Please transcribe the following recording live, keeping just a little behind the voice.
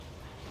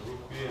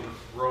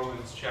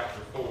Romans chapter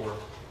 4.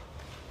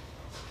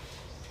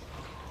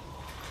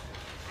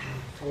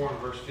 4 and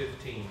verse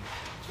 15.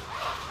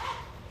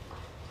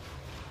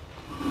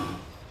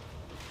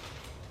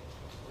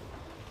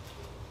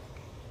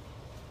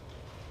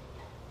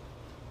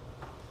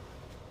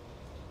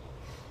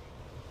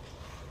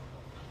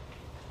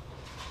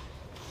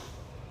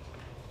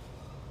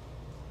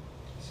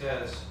 It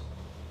says,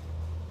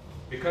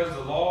 because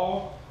the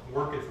law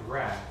worketh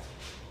wrath,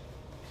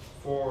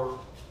 for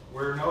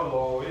where no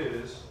law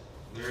is,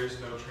 there is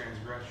no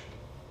transgression.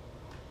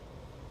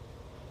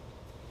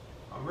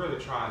 I'm really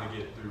trying to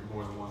get through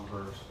more than one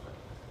verse, but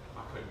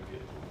I couldn't get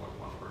through more than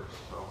one verse.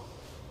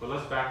 But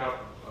let's back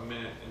up a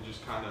minute and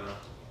just kind of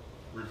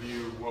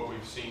review what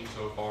we've seen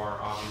so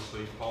far.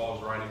 Obviously,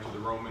 Paul's writing to the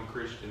Roman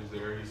Christians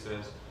there. He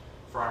says,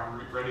 for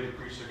I'm ready to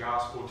preach the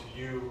gospel to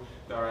you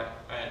that are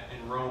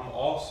in Rome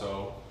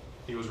also.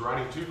 He was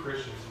writing to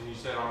Christians, and he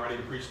said, I'm ready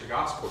to preach the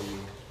gospel to you.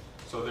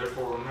 So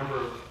therefore,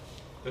 remember,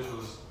 this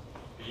was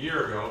a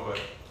year ago, but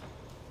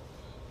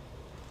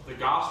the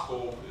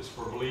gospel is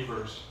for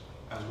believers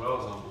as well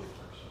as unbelievers.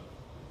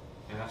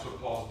 And that's what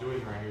Paul's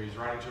doing right here. He's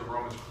writing to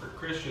Roman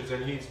Christians,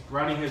 and he's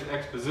writing his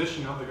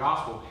exposition of the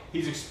gospel.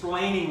 He's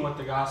explaining what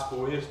the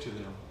gospel is to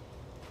them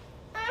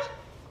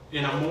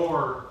in a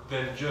more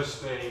than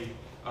just a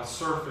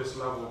surface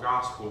level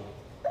gospel.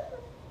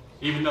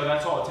 Even though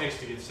that's all it takes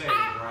to get saved,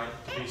 right?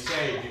 To be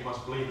saved, you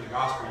must believe the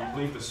gospel. You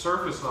believe the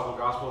surface level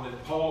gospel, and then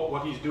Paul,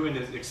 what he's doing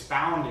is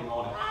expounding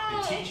on it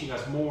and teaching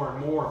us more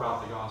and more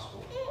about the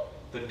gospel,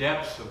 the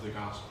depths of the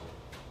gospel.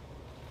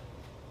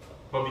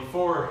 But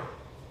before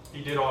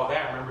he did all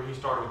that, remember, he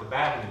started with the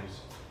bad news.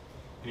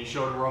 And he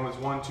showed in Romans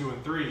 1, 2,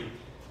 and 3,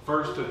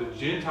 first to the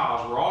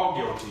Gentiles were all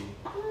guilty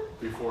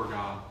before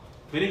God.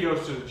 Then he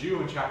goes to the Jew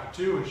in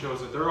chapter 2 and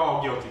shows that they're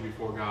all guilty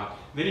before God.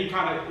 Then he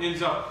kind of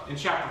ends up in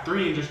chapter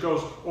 3 and just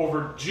goes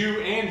over Jew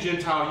and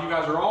Gentile. You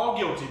guys are all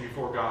guilty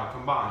before God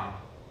combined.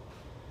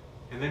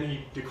 And then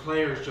he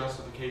declares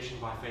justification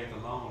by faith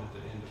alone at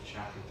the end of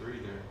chapter 3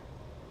 there.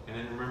 And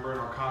then remember in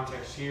our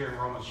context here in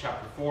Romans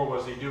chapter 4, what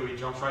does he do? He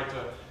jumps right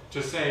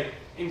to say,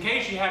 in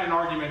case you had an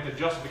argument that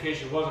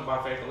justification wasn't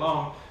by faith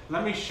alone,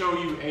 let me show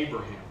you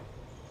Abraham,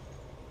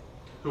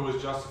 who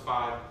was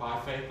justified by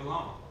faith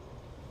alone.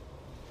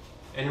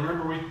 And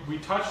remember, we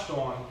touched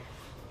on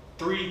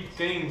 3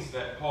 things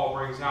that Paul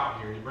brings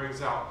out here. He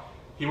brings out,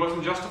 he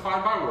wasn't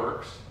justified by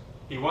works,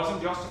 he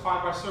wasn't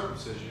justified by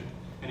circumcision,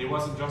 and he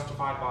wasn't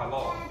justified by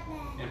law.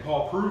 And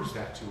Paul proves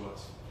that to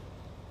us.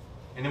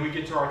 And then we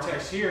get to our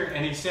text here,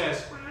 and he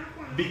says,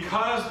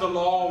 because the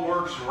law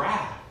works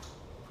wrath.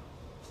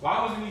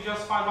 Why wasn't he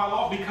justified by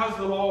law? Because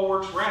the law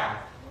works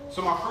wrath.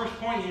 So my first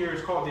point here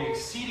is called the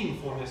exceeding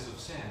fullness of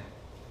sin.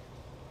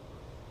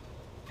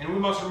 And we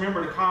must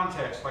remember the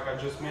context, like I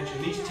just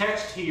mentioned. These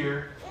texts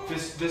here,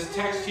 this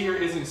text here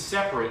isn't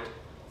separate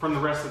from the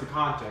rest of the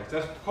context.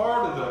 That's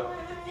part of the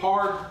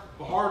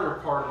harder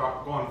part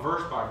about going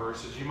verse by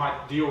verse, is you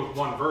might deal with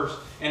one verse.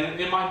 And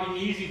it might be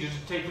easy to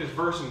just take this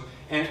verse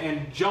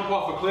and jump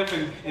off a cliff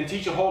and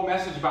teach a whole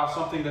message about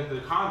something that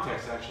the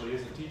context actually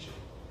isn't teaching.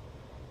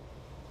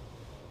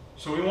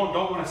 So we don't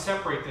want to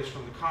separate this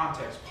from the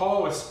context.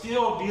 Paul is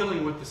still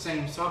dealing with the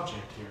same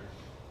subject here.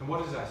 And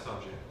what is that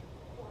subject?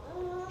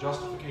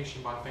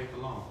 Justification by faith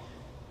alone,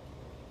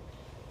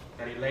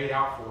 that he laid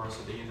out for us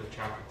at the end of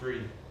chapter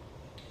 3.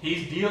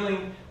 He's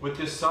dealing with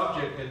this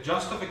subject that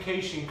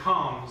justification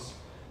comes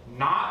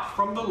not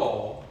from the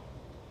law,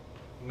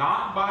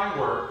 not by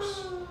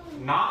works,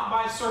 not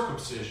by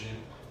circumcision,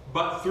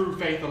 but through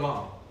faith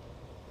alone.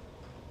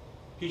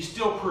 He's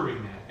still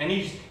proving that. And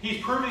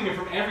he's proving it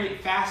from every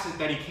facet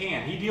that he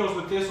can. He deals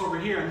with this over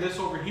here and this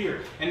over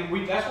here. And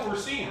that's what we're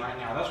seeing right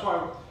now. That's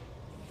why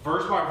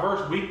verse by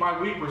verse, week by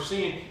week, we're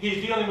seeing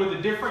he's dealing with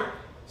a different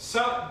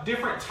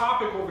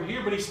topic over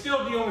here, but he's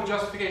still dealing with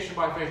justification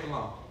by faith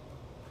alone.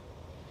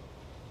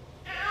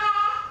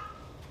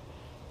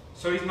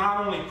 So he's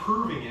not only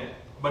proving it,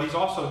 but he's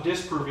also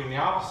disproving the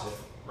opposite,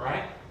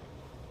 right?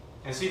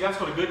 And see, that's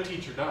what a good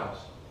teacher does.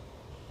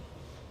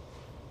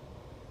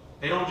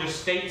 They don't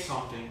just state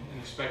something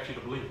and expect you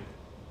to believe it.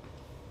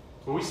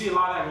 But we see a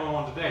lot of that going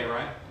on today,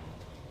 right?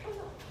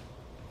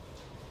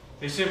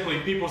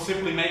 People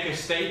simply make a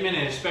statement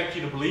and expect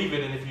you to believe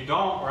it, and if you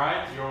don't,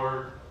 right,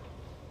 you're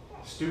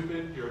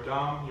stupid, you're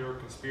dumb, you're a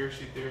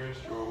conspiracy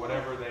theorist, or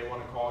whatever they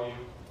want to call you.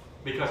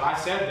 Because I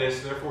said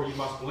this, therefore you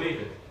must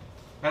believe it.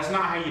 That's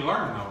not how you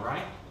learn, though,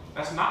 right?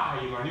 That's not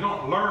how you learn. You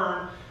don't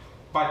learn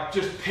by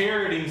just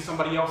parroting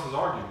somebody else's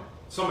argument,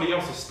 somebody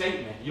else's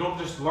statement. You don't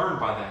just learn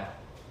by that.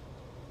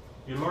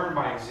 You learn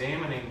by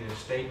examining their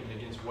statement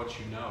against what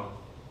you know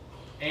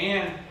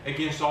and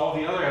against all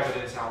the other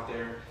evidence out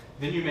there.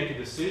 Then you make a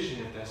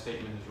decision if that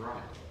statement is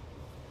right.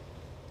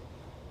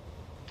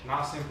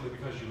 Not simply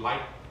because you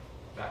like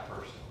that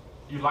person.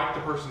 You like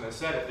the person that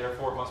said it,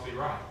 therefore it must be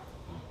right.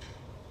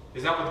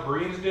 Is that what the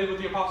Bereans did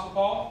with the Apostle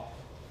Paul?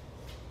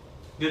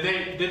 Did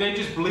they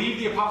just believe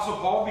the Apostle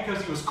Paul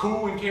because he was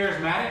cool and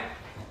charismatic?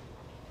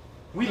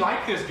 We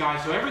like this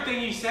guy, so everything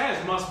he says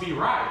must be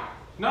right.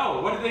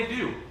 No, what did they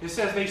do? It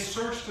says they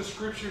searched the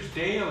Scriptures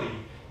daily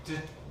to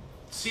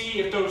see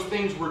if those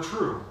things were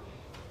true.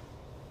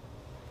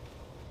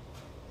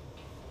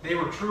 They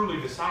were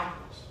truly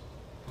disciples,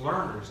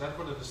 learners. That's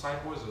what a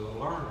disciple is, a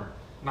learner,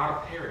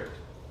 not a parrot.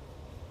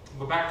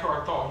 But back to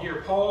our thought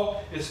here.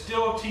 Paul is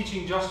still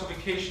teaching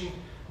justification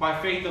by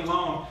faith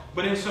alone,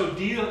 but in so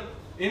doing,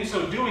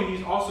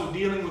 he's also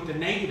dealing with the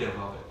negative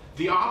of it,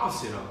 the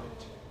opposite of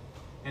it.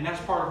 And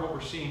that's part of what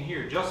we're seeing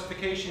here.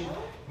 Justification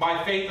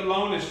by faith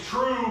alone is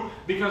true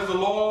because the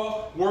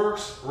law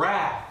works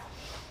wrath.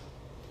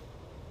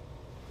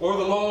 Or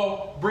the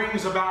law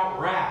brings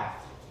about wrath.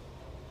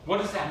 What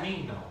does that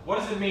mean, though? What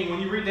does it mean when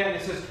you read that and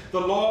it says,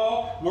 the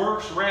law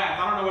works wrath?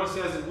 I don't know what it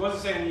says. What does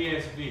it say in the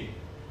ESV?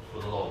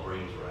 For the law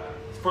brings wrath.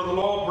 For the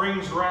law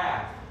brings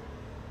wrath.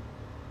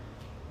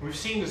 We've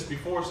seen this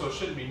before, so it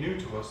shouldn't be new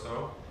to us,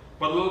 though.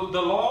 But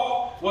the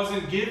law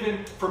wasn't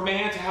given for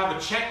man to have a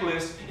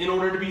checklist in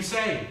order to be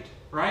saved,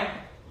 right?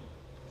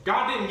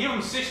 God didn't give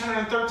them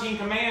 613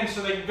 commands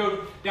so they could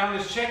go down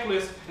this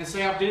checklist and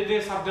say, I've did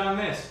this, I've done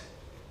this.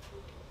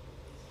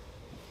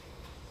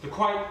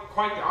 Quite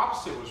the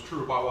opposite was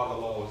true about why the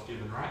law was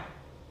given, right?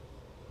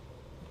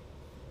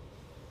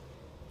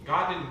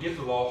 God didn't give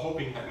the law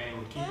hoping that man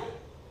would keep it.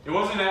 It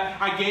wasn't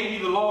that I gave you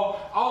the law,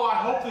 oh, I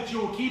hope that you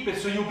will keep it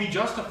so you'll be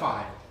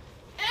justified.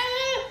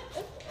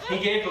 He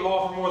gave the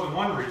law for more than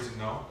one reason,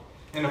 though.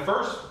 And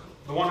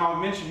the one I'll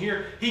mention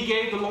here, he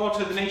gave the law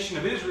to the nation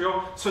of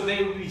Israel so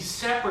they would be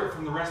separate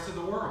from the rest of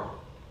the world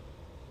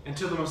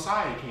until the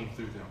Messiah came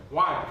through them.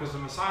 Why? Because the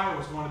Messiah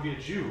was going to be a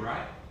Jew,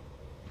 right?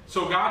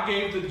 So God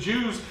gave the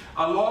Jews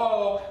a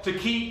law to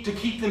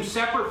keep them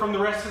separate from the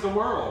rest of the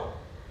world.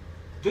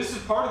 This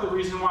is part of the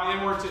reason why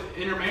they weren't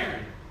to intermarry.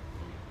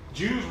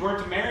 Jews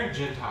weren't to marry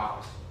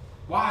Gentiles.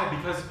 Why?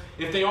 Because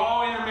if they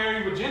all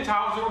intermarried with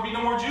Gentiles, there would be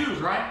no more Jews,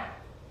 right?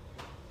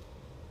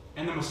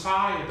 And the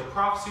Messiah, the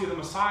prophecy of the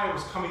Messiah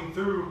was coming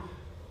through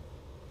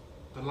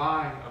the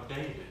line of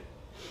David.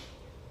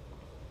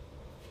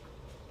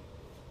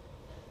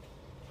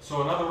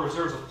 So in other words,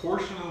 there's a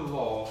portion of the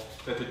law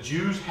that the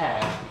Jews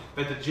had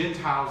that the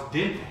Gentiles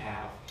didn't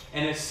have,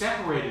 and it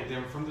separated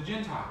them from the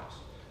Gentiles.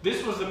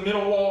 This was the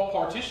middle wall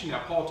partition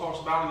that Paul talks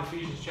about in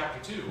Ephesians chapter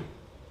 2.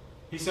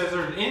 He says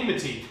there's an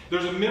enmity.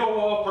 There's a middle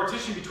wall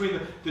partition between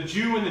the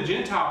Jew and the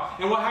Gentile.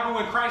 And what happened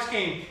when Christ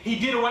came? He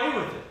did away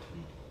with it.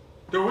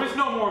 There was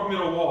no more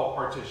middle wall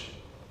partition.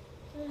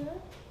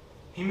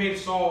 He made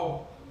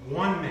Saul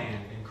one man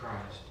in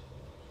Christ.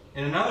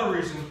 And another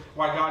reason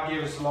why God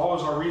gave us the law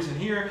is our reason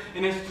here,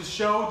 and it's to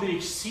show the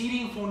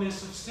exceeding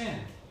fullness of sin.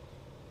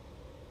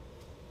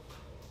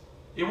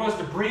 It was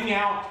to bring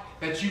out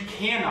that you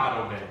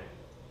cannot obey.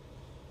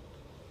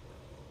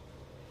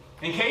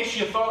 In case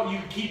you thought you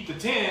could keep the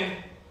 10,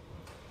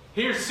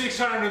 here's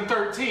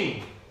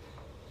 613.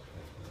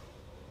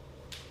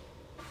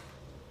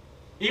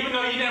 Even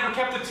though you never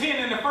kept the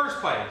 10 in the first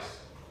place,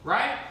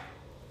 right?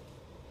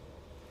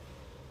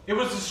 It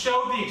was to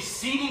show the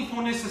exceeding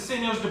fullness of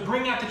sin. It was to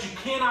bring out that you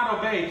cannot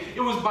obey. It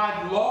was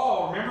by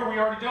law. Remember, we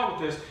already dealt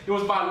with this. It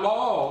was by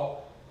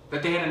law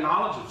that they had a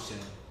knowledge of sin.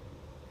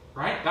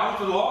 Right? That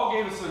was the law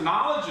gave us the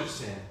knowledge of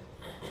sin.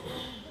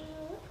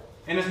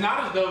 And it's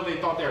not as though they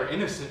thought they were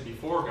innocent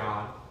before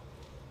God,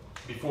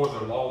 before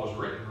the law was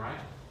written, right?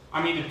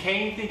 I mean, did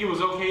Cain think it was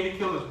okay to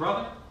kill his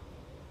brother?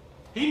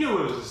 He knew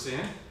it was a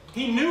sin.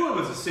 He knew it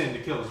was a sin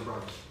to kill his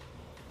brother.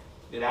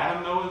 Did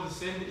Adam know it was a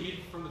sin to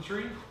eat from the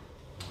tree?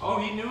 Oh,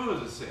 he knew it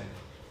was a sin.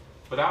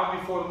 But that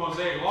was before the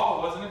Mosaic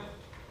law, wasn't it?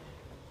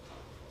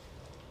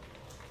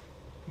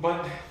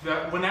 But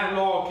when that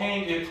law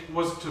came, it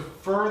was to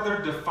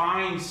further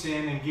define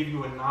sin and give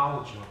you a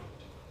knowledge of it.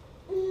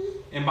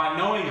 And by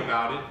knowing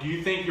about it, do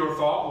you think your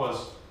thought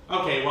was,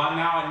 okay, well,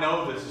 now I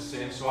know this is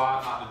sin, so I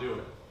ought not to do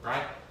it,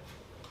 right?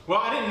 Well,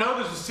 I didn't know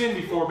this was sin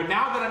before, but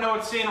now that I know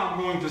it's sin, I'm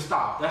going to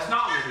stop. That's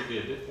not what we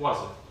did, was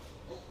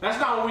it? That's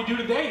not what we do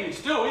today. It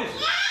still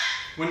isn't.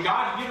 When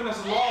God's given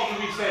us a law,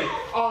 do we say,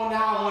 oh,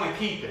 now I want to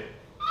keep it?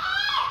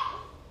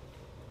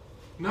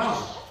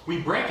 No. We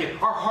break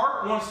it. Our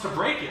heart wants to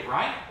break it,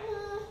 right?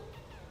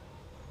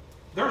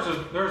 There's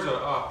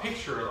a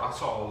picture I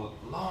saw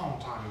a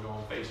long time ago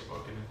on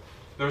Facebook, and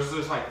there's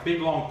this like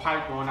big long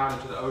pipe going out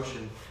into the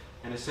ocean,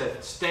 and it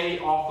said, stay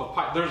off the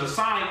pipe. There's a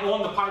sign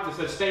on the pipe that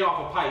says, stay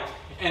off the pipe,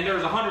 and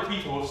there's 100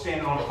 people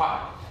standing on the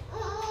pipe.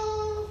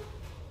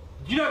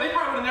 You know, they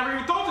probably would have never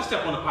even thought to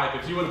step on the pipe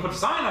if you would have put a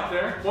sign up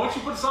there. Once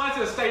you put a sign that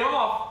says, stay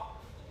off,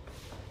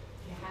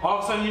 all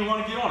of a sudden you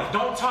want to get on it.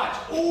 Don't touch.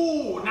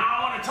 Ooh, now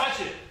I want to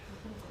touch it.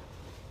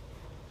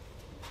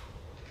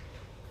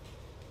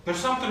 There's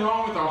something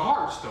wrong with our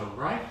hearts, though,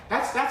 right?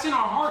 That's in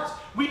our hearts.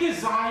 We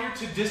desire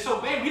to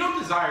disobey. We don't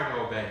desire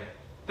to obey.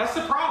 That's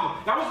the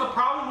problem. That was the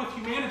problem with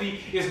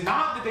humanity, is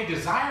not that they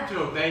desired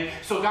to obey,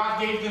 so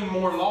God gave them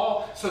more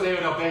law so they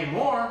would obey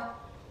more.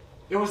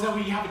 It was that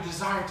we have a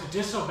desire to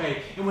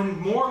disobey. And when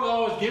more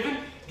law is given,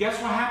 guess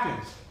what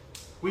happens?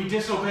 We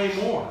disobey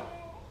more.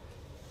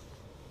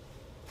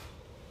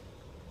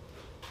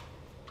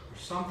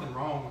 There's something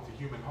wrong with the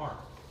human heart.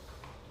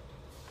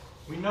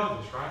 We know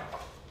this, right?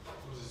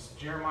 It was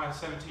Jeremiah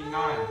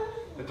 17:9.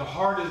 that the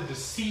heart is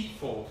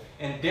deceitful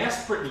and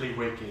desperately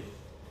wicked.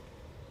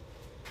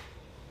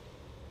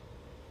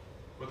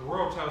 But the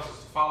world tells us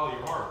to follow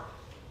your heart.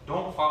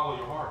 Don't follow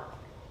your heart.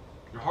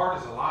 Your heart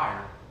is a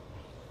liar.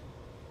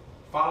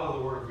 Follow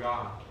the Word of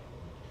God.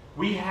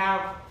 We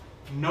have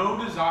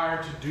no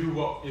desire to do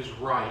what is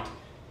right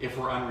if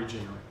we're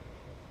unregenerate.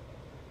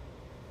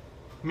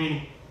 I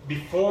mean,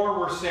 before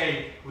we're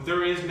saved,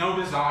 there is no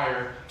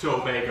desire to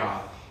obey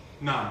God.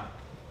 None.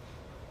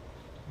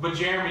 But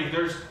Jeremy,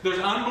 there's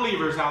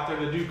unbelievers out there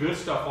that do good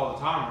stuff all the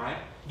time, right?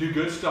 Do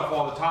good stuff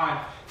all the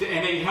time.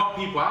 And they help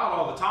people out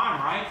all the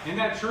time, right? Isn't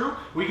that true?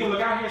 We can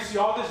look out here and see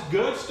all this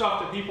good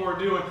stuff that people are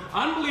doing.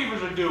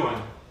 Unbelievers are doing.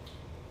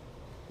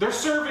 They're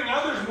serving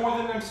others more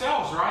than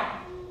themselves, right?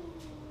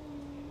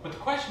 But the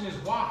question is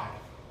why?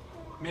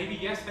 Maybe,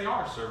 yes, they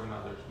are serving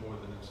others more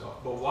than themselves.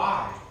 But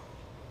why?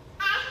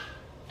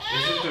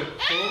 Is it to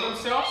for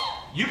themselves?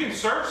 You can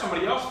serve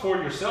somebody else for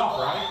yourself,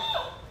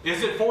 right?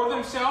 Is it for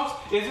themselves?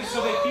 Is it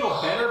so they feel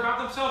better about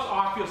themselves? Oh,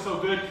 I feel so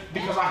good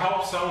because I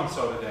helped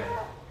so-and-so today.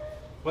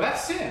 Well,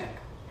 that's sin.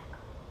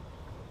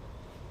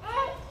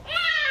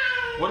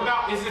 What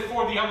about, is it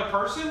for the other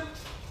person?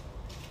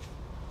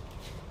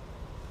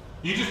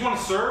 You just want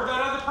to serve that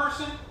other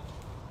person?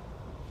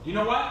 You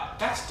know what?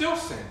 That's still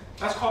sin.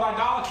 That's called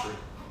idolatry.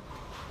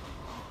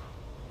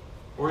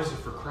 Or is it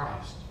for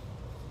Christ?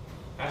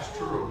 That's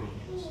true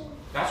obedience.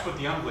 That's what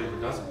the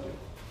unbeliever doesn't do.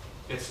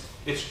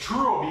 It's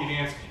true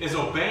obedience is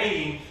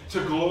obeying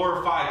to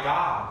glorify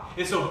God.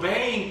 It's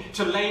obeying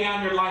to lay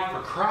down your life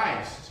for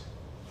Christ.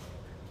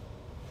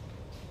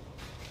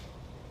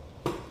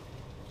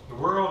 The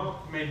world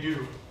may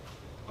do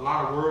a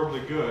lot of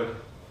worldly good,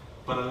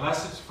 but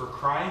unless it's for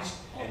Christ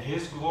and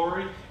His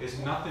glory, it's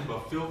nothing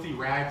but filthy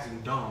rags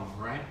and dung,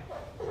 right?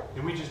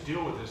 And we just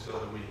deal with this the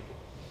other week.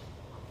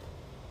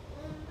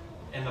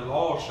 And the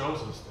law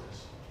shows us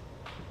this.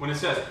 When it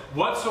says,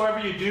 whatsoever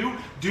you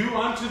do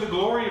unto the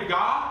glory of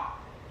God,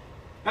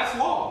 that's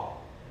law.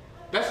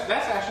 That's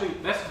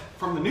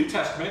from the New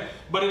Testament,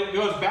 but it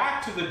goes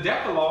back to the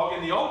Decalogue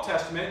in the Old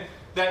Testament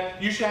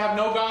that you shall have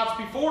no gods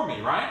before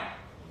me, right?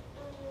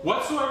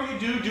 Whatsoever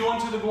you do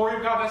unto the glory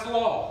of God, that's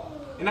law.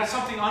 And that's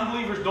something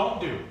unbelievers don't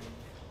do.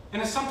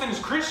 And it's something as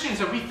Christians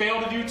that we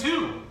fail to do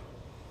too.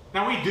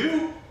 Now we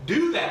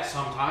do that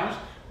sometimes,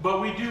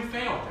 but we do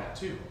fail at that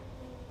too.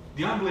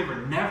 The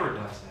unbeliever never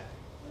does that.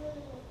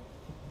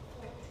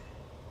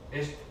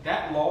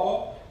 That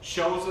law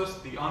shows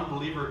us the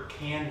unbeliever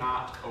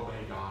cannot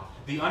obey God.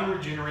 The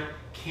unregenerate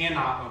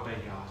cannot obey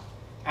God.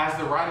 As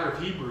the writer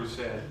of Hebrews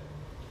said,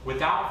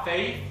 without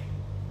faith,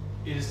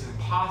 it is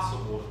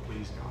impossible to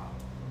please God.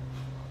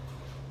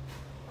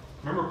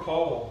 Remember,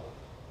 Paul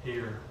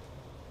here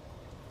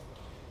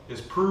is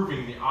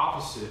proving the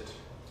opposite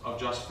of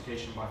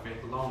justification by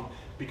faith alone,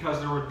 because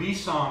there would be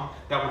some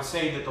that would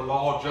say that the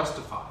law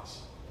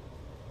justifies.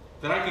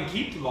 That I can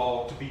keep the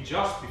law to be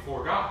just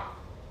before God.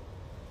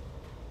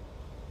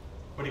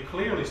 But he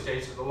clearly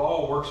states that the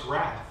law works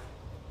wrath.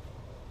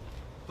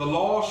 The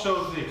law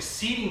shows the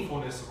exceeding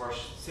fullness of our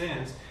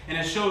sins, and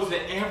it shows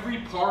that every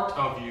part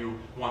of you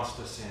wants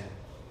to sin.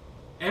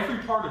 Every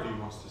part of you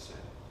wants to sin.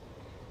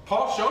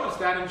 Paul showed us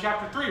that in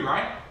chapter 3,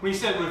 right? When he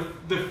said,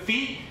 with the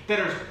feet that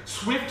are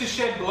swift to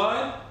shed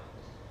blood,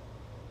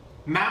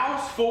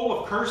 mouths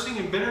full of cursing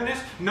and bitterness,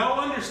 no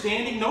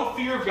understanding, no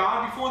fear of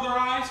God before their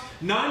eyes,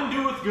 none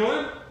doeth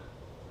good.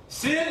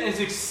 Sin is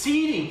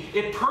exceeding.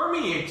 It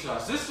permeates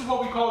us. This is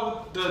what we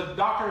call the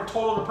doctrine of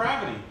total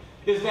depravity.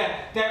 Is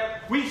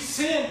that we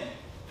sin.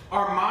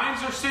 Our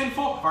minds are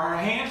sinful. Our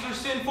hands are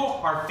sinful.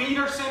 Our feet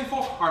are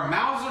sinful. Our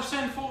mouths are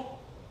sinful.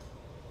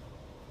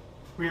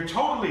 We are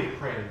totally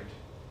depraved.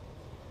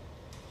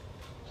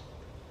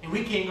 And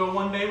we can't go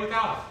one day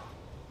without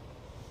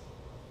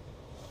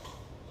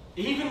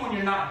it. Even when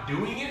you're not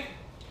doing it,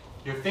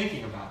 you're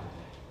thinking about it.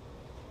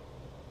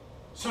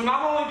 So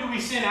not only do we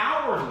sin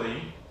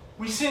outwardly,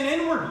 we sin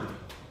inwardly,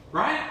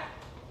 right?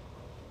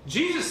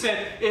 Jesus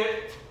said,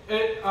 it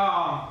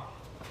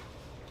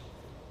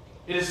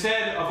is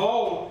said of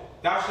old,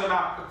 thou shalt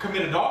not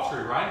commit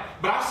adultery, right?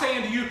 But I say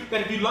unto you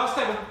that if you lust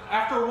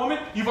after a woman,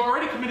 you've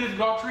already committed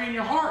adultery in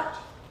your heart.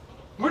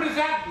 Where does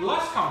that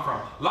lust come from?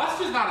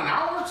 Lust is not an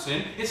outward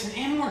sin, it's an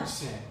inward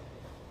sin.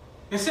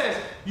 It says,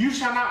 thou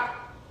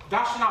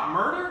shalt not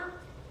murder,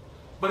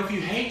 but if you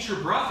hate your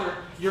brother,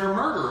 you're a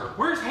murderer.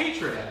 Where's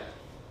hatred at?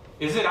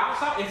 Is it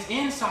outside? It's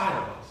inside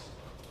of us.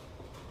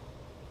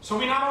 So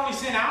we not only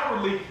sin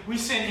outwardly, we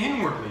sin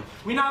inwardly.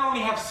 We not only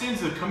have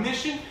sins of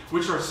commission,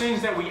 which are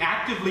sins that we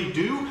actively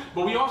do,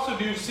 but we also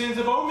do sins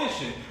of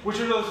omission, which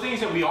are those things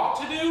that we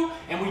ought to do,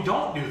 and we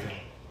don't do them.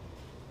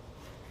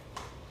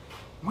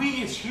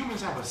 We as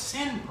humans have a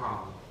sin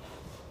problem.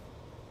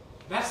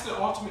 That's the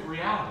ultimate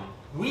reality.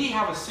 We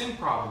have a sin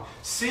problem.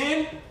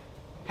 Sin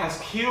has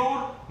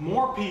killed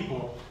more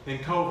people than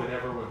COVID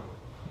ever will.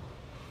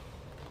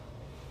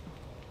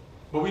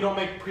 But we don't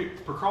make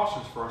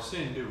precautions for our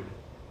sin, do we?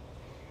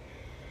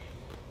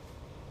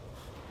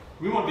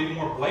 We want to be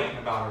more blatant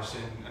about our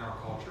sin in our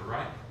culture,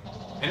 right?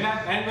 And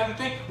that's the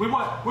thing. We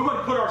want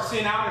to put our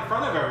sin out in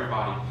front of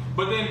everybody.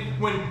 But then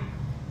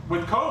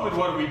with COVID,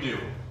 what do?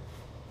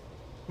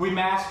 We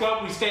mask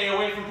up, we stay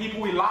away from people,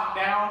 we lock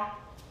down.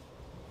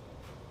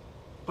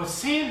 But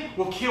sin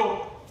will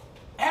kill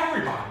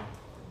everybody.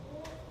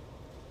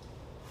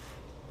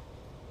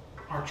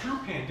 Our true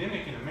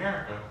pandemic in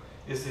America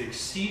is the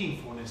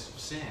exceeding fullness of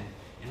sin,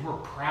 and we're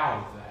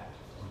proud of that.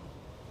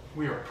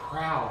 We are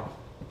proud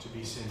to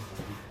be sinful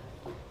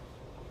people.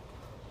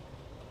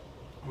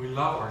 We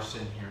love our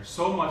sin here,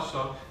 so much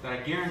so that I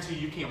guarantee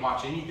you can't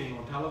watch anything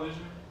on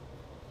television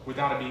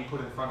without it being put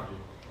in front of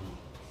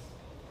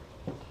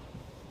you.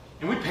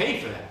 And we pay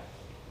for that.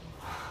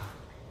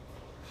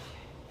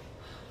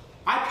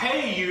 I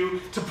pay you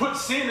to put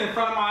sin in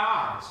front of my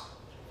eyes.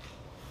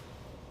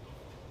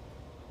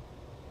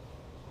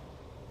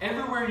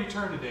 Everywhere you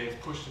turn today is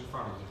pushed in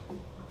front of you.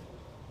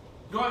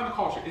 Go out in the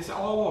culture, it's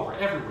all over,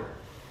 everywhere.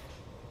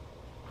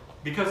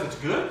 Because it's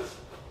good?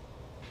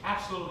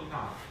 Absolutely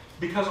not.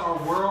 Because our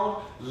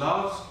world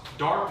loves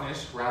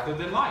darkness rather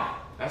than light.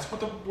 That's what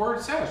the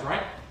word says,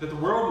 right? That the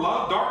world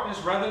loves darkness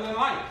rather than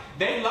light.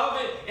 They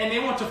love it and they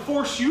want to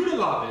force you to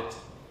love it.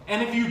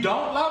 And if you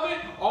don't love it,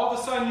 all of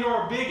a sudden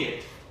you're a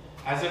bigot.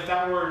 As if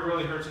that word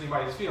really hurts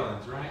anybody's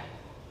feelings, right?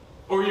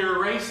 Or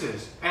you're a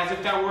racist. As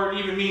if that word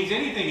even means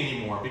anything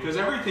anymore. Because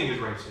everything is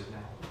racist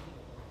now.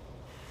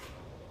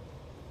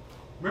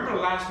 Remember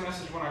the last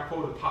message when I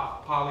quoted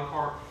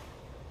Polycarp?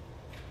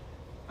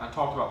 I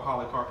talked about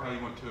Polycarp, how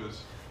he went to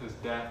his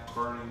death,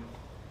 burning.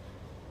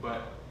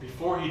 But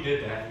before he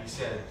did that, he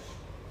said,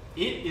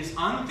 "It is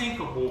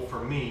unthinkable for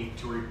me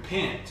to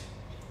repent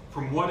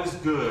from what is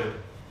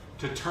good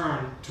to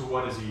turn to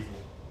what is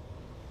evil."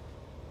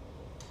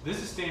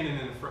 This is standing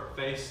in the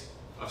face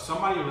of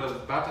somebody who was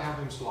about to have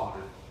him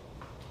slaughtered.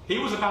 He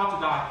was about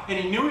to die, and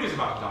he knew he was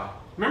about to die.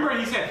 Remember,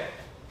 he said,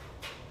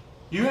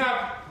 "You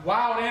have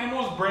wild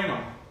animals, bring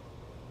them."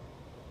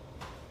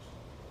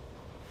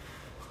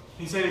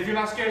 He said, "If you're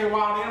not scared of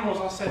wild animals,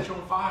 I'll set you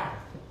on fire."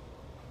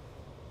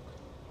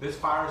 This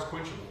fire is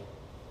quenchable.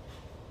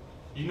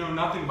 You know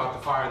nothing about the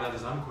fire that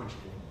is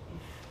unquenchable.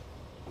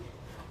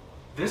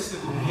 This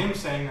is him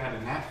saying that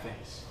in that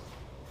face.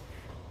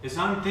 It's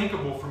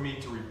unthinkable for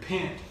me to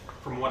repent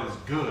from what is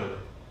good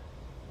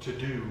to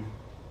do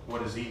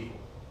what is evil.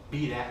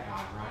 Be that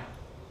guy, right?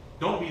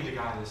 Don't be the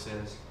guy that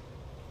says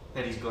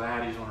that he's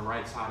glad he's on the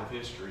right side of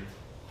history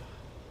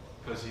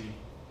because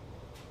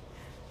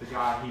the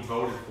guy he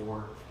voted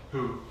for,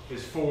 who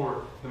is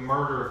for the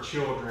murder of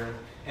children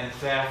and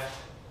theft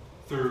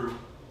through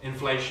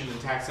inflation and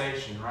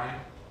taxation, right?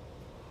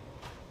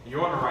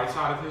 You're on the right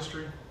side of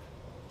history.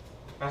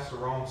 That's the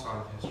wrong side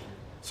of history.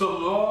 So the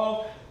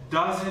law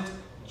doesn't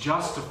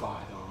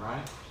justify, though,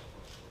 right?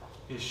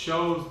 It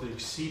shows the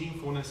exceeding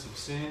fullness of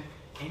sin,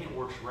 and it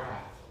works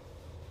wrath.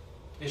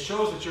 It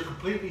shows that you're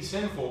completely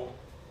sinful,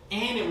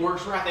 and it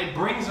works wrath. It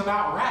brings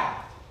about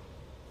wrath.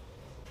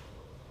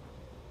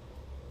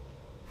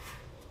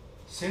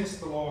 Since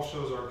the law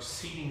shows our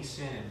exceeding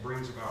sin, it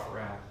brings about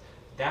wrath.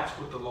 That's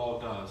what the law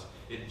does.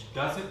 It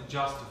doesn't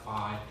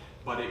justify,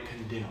 but it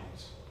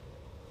condemns.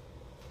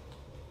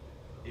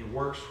 It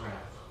works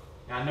wrath.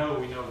 Now, I know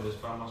we know this,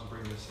 but I must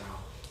bring this out.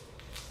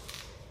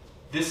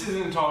 This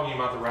isn't talking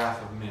about the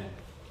wrath of men.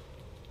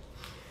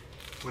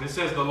 When it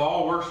says the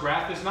law works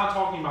wrath, it's not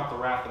talking about the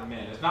wrath of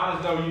men. It's not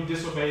as though you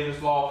disobey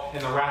this law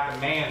and the wrath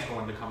of man's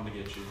going to come to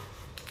get you.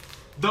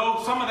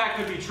 Though some of that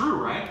could be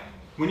true, right?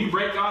 When you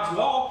break God's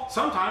law,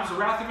 sometimes the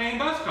wrath of man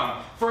does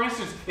come. For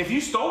instance, if you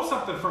stole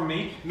something from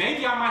me,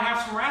 maybe I might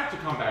have some wrath to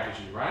come back at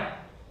you, right?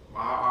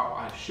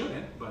 I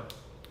shouldn't, but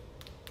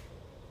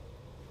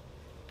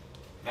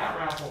that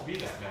wrath won't be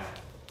that bad.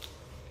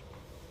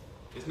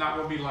 It's not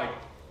going to be like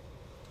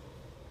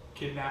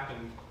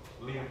kidnapping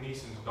Liam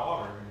Neeson's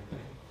daughter or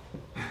anything.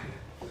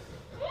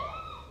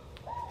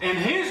 And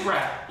his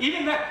wrath,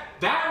 even that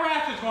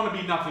wrath is going to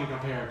be nothing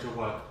compared to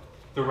what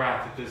the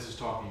wrath that this is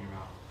talking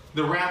about.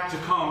 The wrath to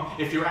come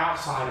if you're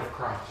outside of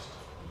Christ.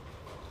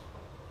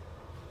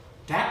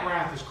 That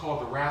wrath is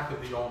called the wrath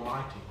of the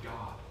Almighty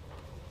God.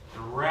 The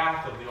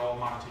wrath of the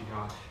Almighty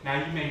God.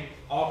 Now you may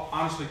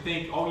honestly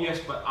think, oh yes,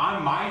 but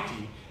I'm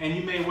mighty, and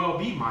you may well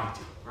be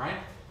mighty, right?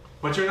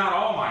 But you're not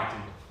almighty.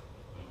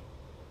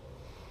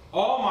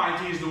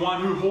 Almighty is the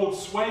one who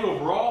holds sway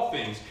over all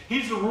things.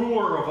 He's the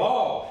ruler of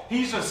all.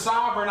 He's a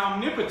sovereign,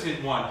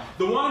 omnipotent one.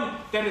 The one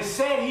that has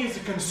said he is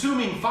a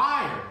consuming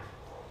fire.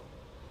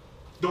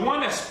 The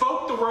one that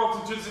spoke the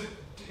world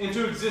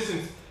into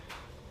existence.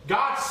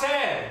 God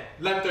said,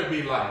 "Let there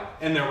be light,"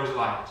 and there was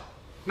light.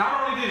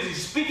 Not only did he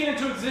speak it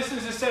into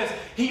existence, it says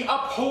he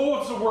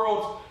upholds the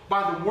world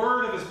by the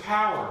word of his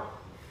power.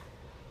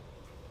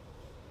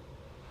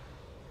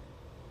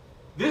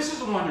 This is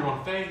the one you're going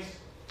to face.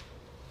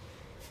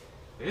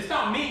 It's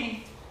not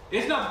me.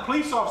 It's not the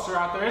police officer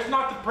out there. It's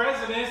not the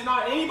president. It's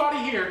not anybody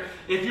here.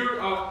 If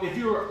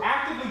you're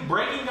actively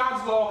breaking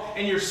God's law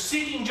and you're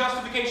seeking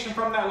justification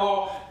from that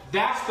law,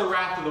 that's the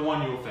wrath of the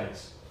one you will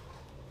face.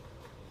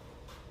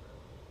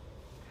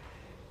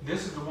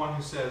 This is the one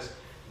who says,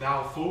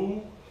 "Thou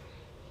fool,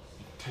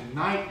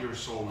 tonight your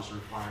soul is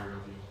required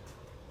of you.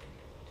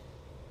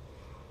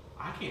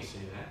 I can't say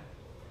that.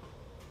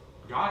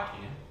 God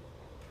can.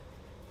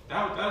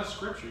 That is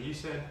scripture. He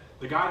said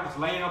the guy that's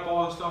laying up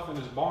all this stuff in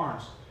his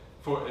barns,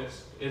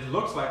 it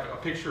looks like a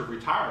picture of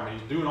retirement.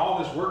 He's doing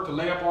all this work to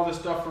lay up all this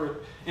stuff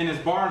in his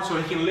barn so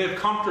he can live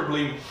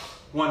comfortably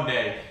one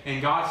day.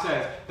 And God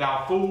says,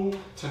 thou fool,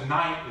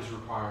 tonight is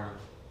required.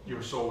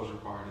 Your soul is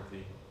required of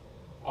thee.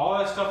 All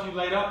that stuff you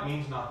laid up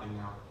means nothing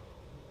now.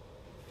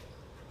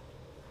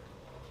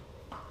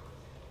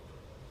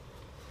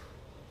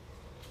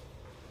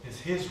 It's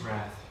His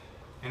wrath,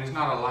 and it's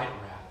not a light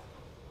wrath.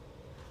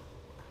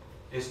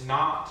 It's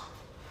not,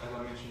 as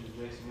I mentioned to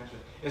Jason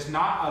yesterday, it's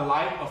not a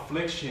light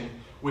affliction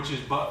which is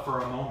but for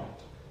a moment.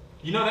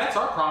 You know, that's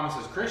our promise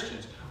as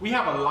Christians. We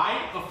have a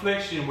light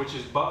affliction which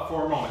is but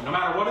for a moment, no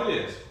matter what it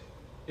is.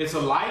 It's a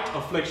light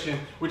affliction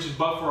which is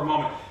but for a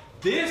moment.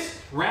 This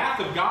wrath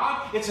of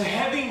God, it's a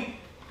heavy,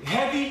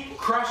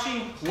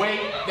 crushing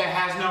weight that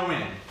has no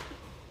end.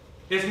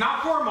 It's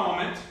not for a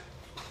moment.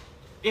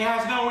 It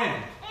has no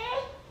end.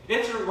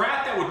 It's a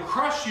wrath that would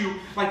crush you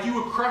like you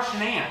would crush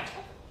an ant.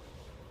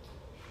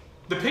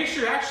 The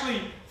picture actually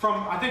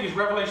from, I think it's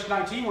Revelation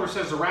 19, where it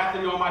says the wrath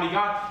of the Almighty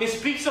God, it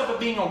speaks of it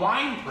being a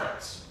wine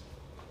press.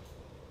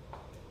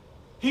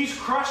 He's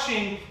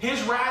crushing,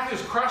 His wrath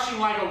is crushing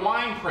like a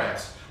wine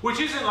press, which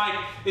isn't like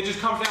it just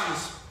comes down and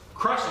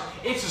crushes.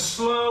 It's a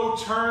slow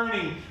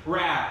turning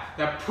wrath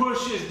that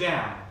pushes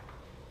down.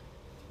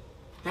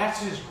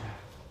 That's His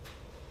wrath.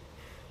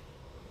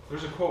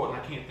 There's a quote,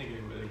 and I can't think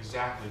of it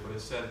exactly, but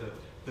it said that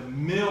the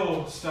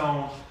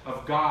millstone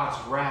of God's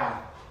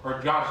wrath, or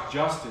God's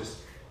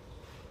justice,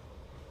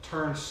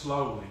 turns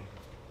slowly,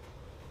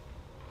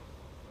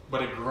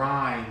 but it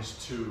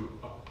grinds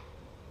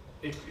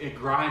it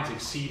grinds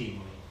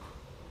exceedingly.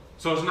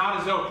 So it's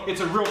not as though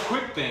it's a real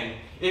quick thing.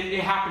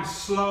 It happens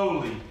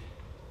slowly,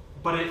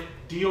 but it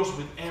deals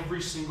with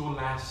every single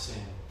last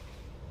sin.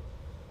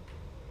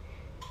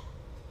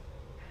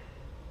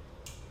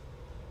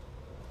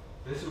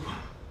 This is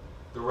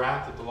the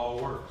wrath that the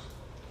law works.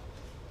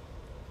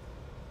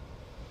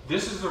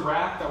 This is the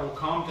wrath that will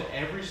come to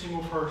every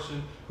single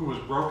person who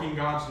has broken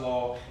God's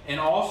law, and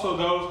also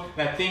those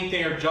that think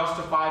they are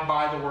justified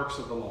by the works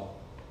of the law.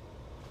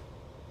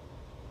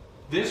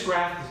 This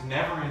wrath is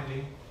never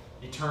ending,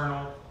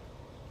 eternal,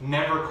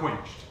 never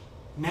quenched.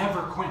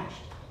 Never quenched.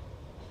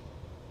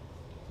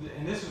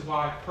 And this is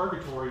why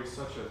purgatory is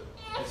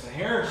it's a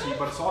heresy,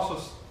 but it's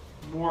also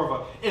more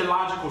of an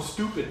illogical,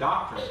 stupid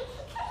doctrine.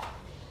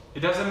 It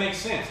doesn't make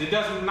sense. It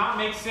does not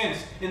make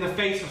sense in the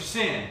face of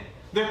sin.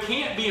 There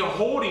can't be a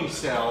holding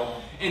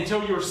cell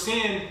until your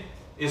sin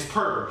is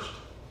purged.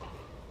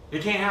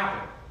 It can't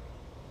happen.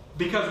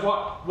 Because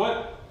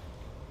what?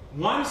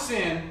 One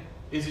sin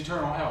is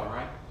eternal hell,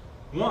 right?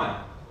 One.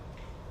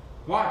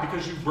 Why?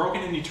 Because you've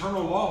broken an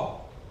eternal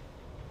law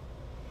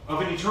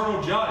of an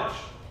eternal judge.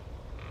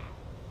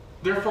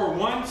 Therefore,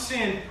 one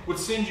sin would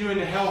send you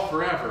into hell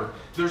forever.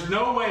 There's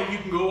no way you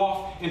can go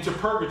off into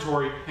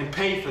purgatory and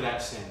pay for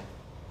that sin.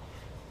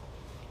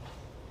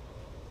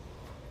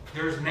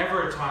 There's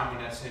never a time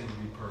when that sin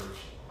will be purged.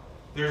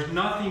 There's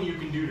nothing you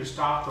can do to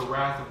stop the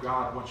wrath of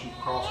God once you've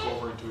crossed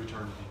over into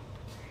eternity.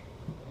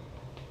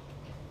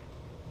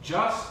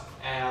 Just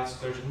as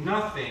there's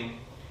nothing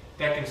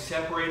that can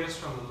separate us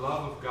from the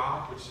love of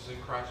God, which is in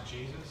Christ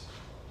Jesus,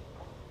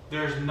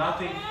 there's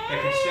nothing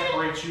that can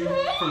separate you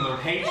from the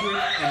hatred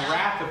and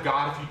wrath of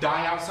God if you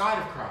die outside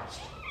of Christ.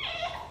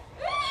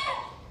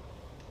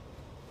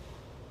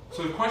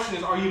 So the question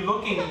is, are you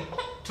looking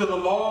to the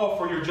law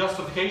for your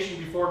justification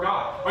before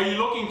God? Are you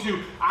looking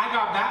to, I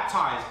got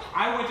baptized,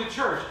 I went to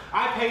church,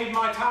 I paid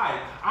my tithe,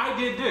 I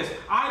did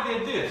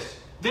this,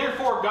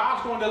 therefore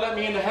God's going to let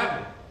me into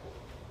heaven?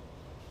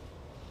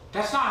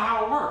 That's not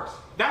how it works.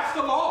 That's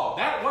the law.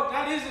 What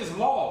that is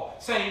law.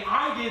 Saying,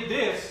 I did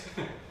this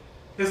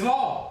is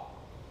law.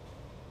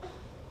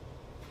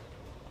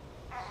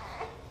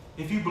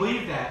 If you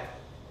believe that,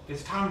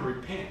 it's time to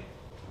repent.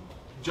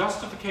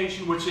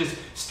 Justification, which is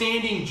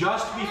standing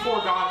just before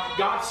God.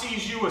 God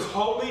sees you as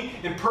holy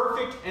and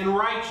perfect and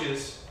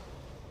righteous.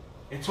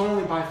 It's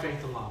only by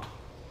faith alone.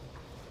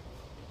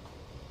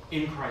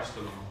 In Christ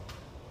alone.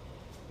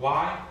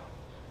 Why?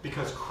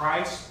 Because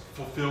Christ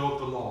fulfilled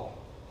the law.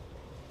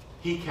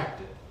 He kept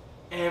it.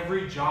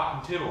 Every jot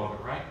and tittle of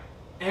it, right?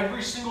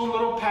 Every single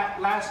little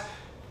last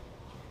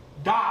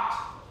dot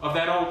of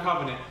that old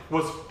covenant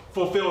was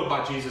fulfilled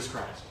by Jesus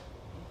Christ.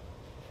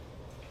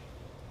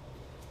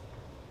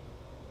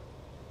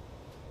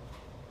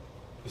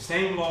 The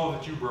same law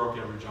that you broke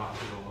every jot and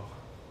tittle of.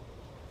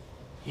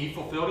 He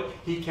fulfilled it.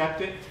 He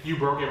kept it. You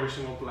broke every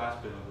single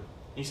last bit of it.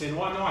 He said,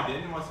 well, no, I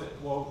didn't. I said,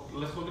 well,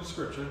 let's look at the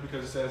scriptures,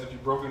 because it says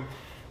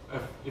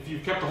if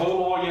you've kept the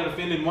whole law yet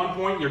offended in one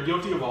point, you're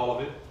guilty of all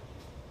of it.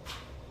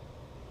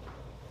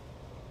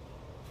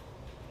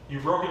 You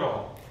broke it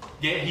all.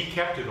 Yet He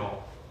kept it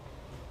all.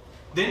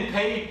 Then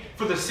paid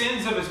for the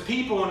sins of His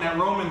people in that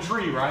Roman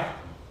tree, right?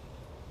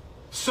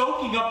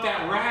 Soaking up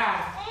that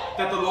wrath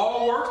that the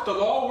law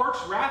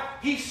works wrath.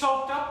 He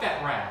soaked up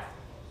that wrath.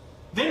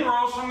 then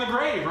rose from the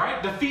grave,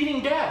 right?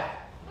 Defeating death.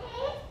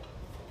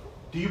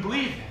 Do you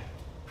believe that?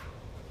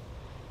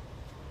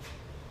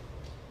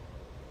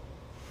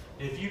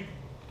 If you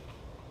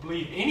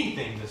believe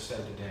anything that's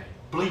said today,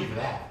 believe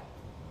that.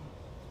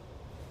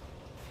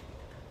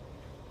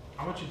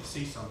 I want you to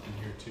see something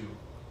here too.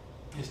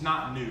 It's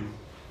not new,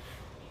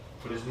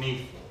 but it's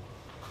needful.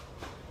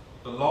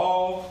 The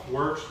law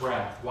works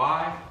wrath.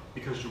 Why?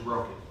 Because you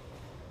broke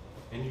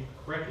it. And you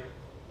break it.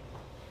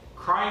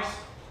 Christ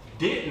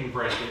didn't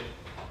break it,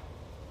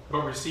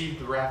 but received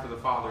the wrath of the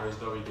Father as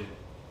though he did.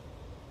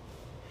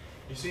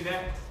 You see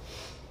that?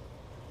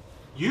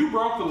 You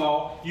broke the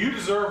law. You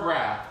deserve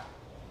wrath.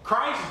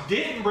 Christ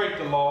didn't break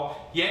the law,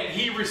 yet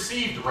he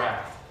received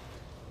wrath.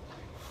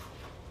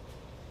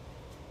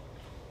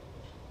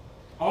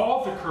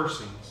 All the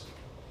cursings,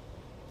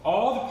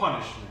 all the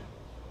punishment,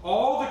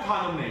 all the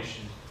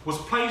condemnation was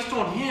placed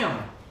on him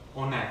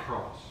on that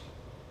cross,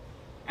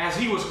 as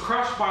he was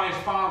crushed by his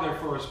Father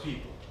for his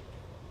people.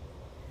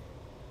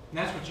 And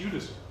that's what you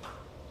deserve.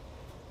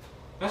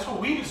 That's what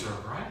we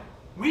deserve, right?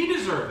 We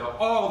deserve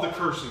all the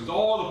cursings,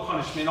 all the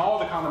punishment, all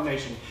the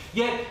condemnation.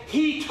 Yet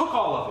he took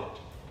all of it.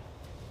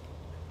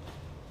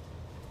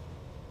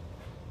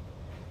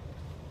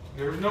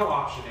 There is no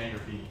option A or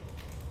B.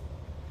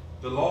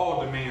 The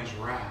law demands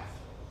wrath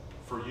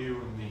for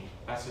you and me.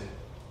 That's it.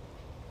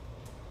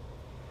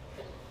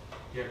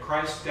 Yet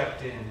Christ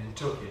stepped in and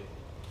took it.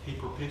 He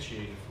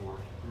propitiated for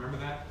it. Remember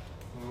that?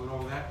 When we went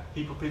over that?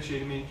 He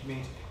propitiated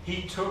means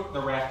he took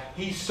the wrath.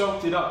 He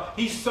soaked it up.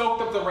 He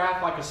soaked up the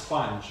wrath like a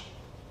sponge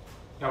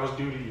that was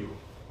due to you.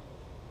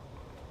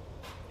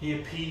 He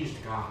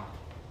appeased God.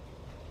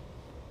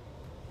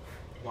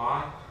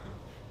 Why?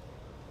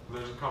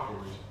 There's a couple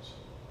reasons.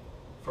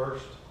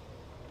 First,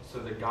 so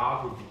that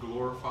God would be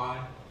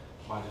glorified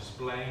by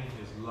displaying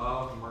his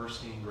love,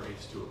 mercy, and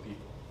grace to a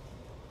people.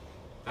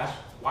 That's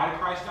why did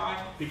Christ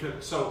die?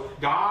 Because so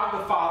God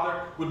the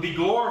Father would be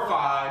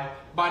glorified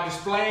by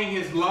displaying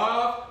his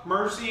love,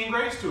 mercy, and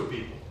grace to a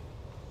people.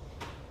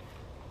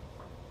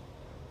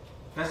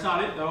 That's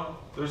not it, though.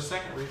 There's a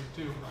second reason,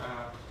 too.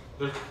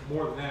 There's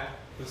more than that.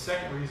 The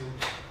second reason,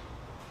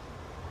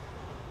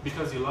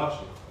 because he loves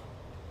you.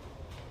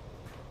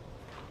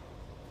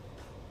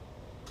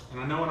 And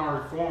I know in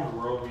our Reformed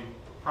world, we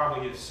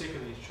probably get sick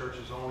of these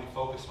churches only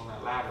focused on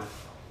that latter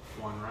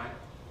one, right?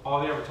 All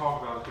they ever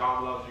talk about is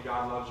God loves you,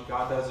 God loves you,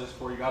 God does this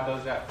for you, God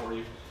does that for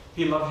you.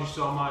 He loves you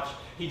so much.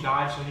 He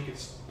died so he could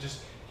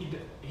just,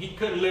 he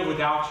couldn't live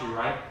without you,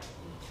 right?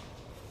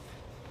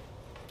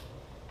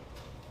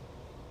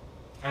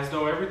 As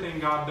though everything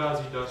God does,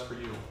 he does for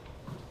you.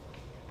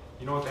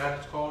 You know what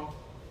that's called?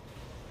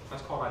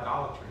 That's called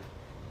idolatry.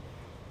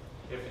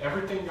 If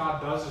everything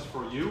God does is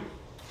for you,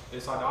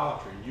 it's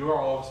idolatry. You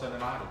are all of a sudden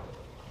an idol.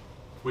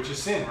 Which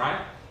is sin,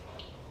 right?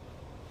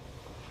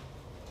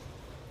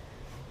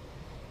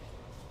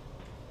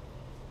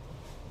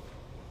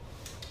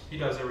 He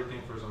does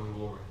everything for his own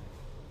glory.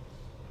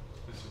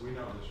 We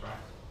know this, right?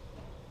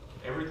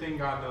 Everything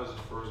God does is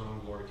for his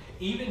own glory.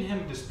 Even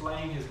him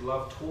displaying his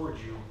love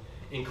towards you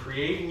in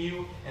creating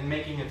you and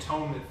making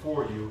atonement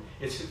for you,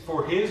 it's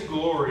for his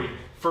glory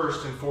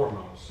first and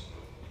foremost.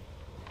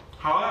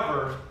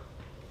 However,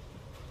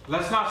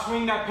 let's not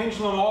swing that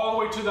pendulum all the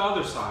way to the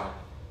other side.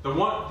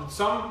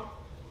 Some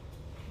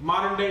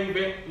modern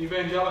day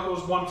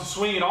evangelicals want to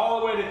swing it all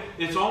the way to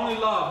it's only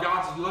love.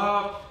 God's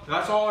love.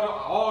 That's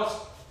all it's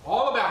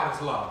all about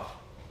is love.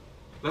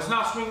 Let's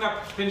not swing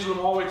that pendulum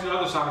all the way to the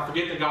other side and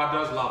forget that God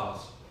does love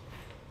us.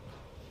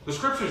 The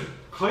scriptures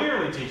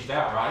clearly teach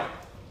that, right?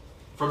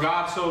 For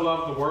God so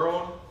loved the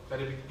world that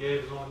he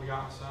gave his only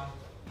begotten Son.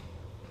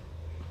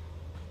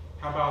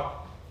 How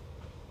about,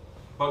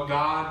 but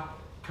God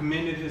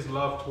commended his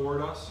love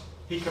toward us.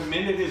 He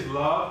commended his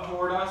love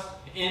toward us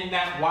in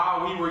that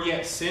while we were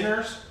yet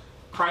sinners,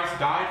 Christ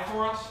died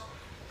for us.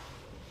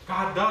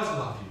 God does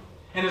love you.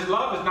 And his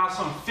love is not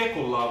some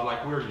fickle love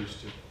like we're used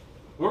to.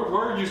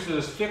 We're used to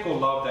this fickle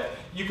love that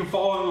you can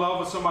fall in love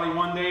with somebody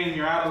one day and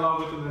you're out of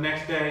love with them the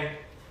next day.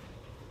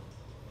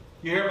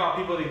 You hear about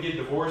people that get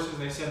divorces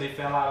and they said they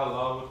fell out of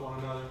love with one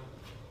another.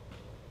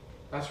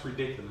 That's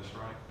ridiculous,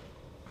 right?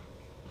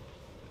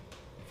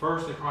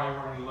 First, they probably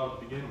weren't in love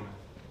to begin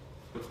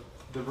with.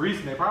 The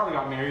reason they probably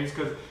got married is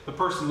because the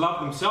person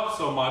loved themselves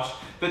so much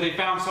that they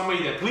found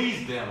somebody that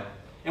pleased them.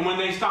 And when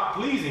they stopped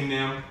pleasing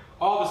them,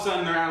 all of a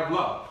sudden they're out of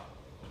love.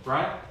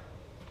 Right?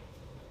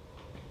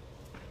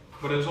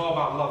 But it's all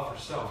about love for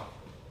self.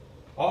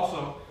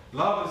 Also,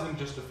 love isn't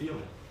just a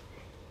feeling.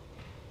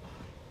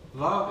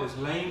 Love is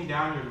laying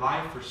down your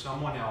life for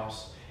someone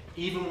else,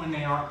 even when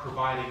they aren't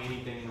providing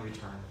anything in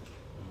return.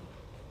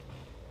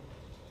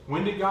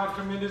 When did God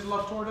commend his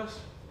love toward us?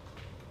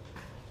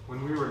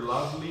 When we were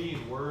lovely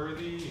and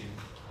worthy,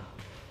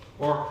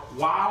 or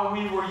while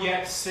we were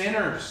yet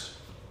sinners,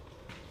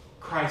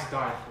 Christ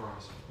died for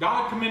us.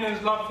 God commended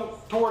his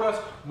love toward us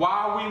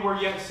while we were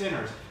yet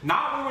sinners.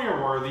 Not when we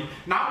were worthy,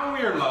 not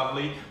when we were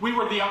lovely. We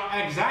were the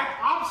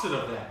exact opposite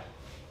of that.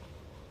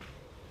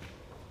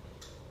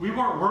 We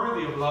weren't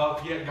worthy of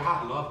love, yet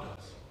God loved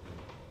us.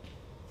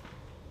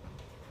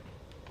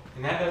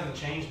 And that doesn't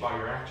change by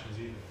your actions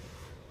either.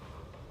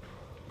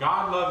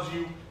 God loves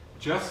you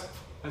just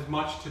as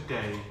much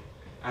today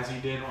as He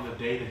did on the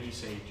day that He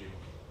saved you.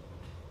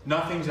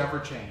 Nothing's ever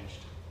changed.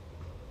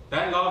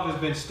 That love has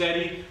been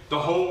steady the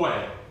whole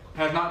way.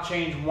 Has not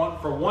changed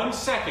for 1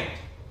 second.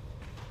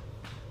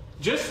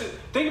 Just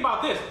think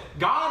about this.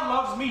 God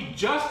loves me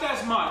just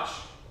as much,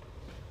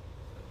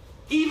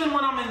 even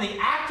when I'm in the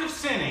act of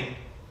sinning,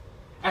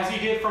 as He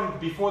did from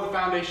before the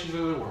foundations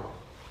of the world.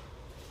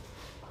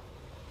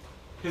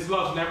 His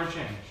love's never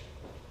changed.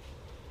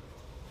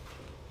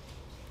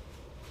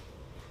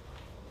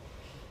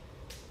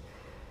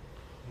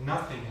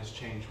 Nothing has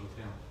changed with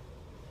Him.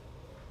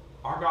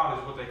 Our God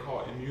is what they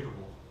call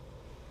immutable,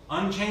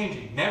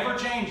 unchanging, never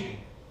changing.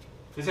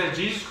 It says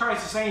Jesus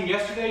Christ is the same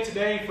yesterday,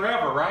 today,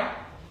 forever, right?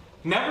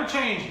 Never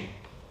changing.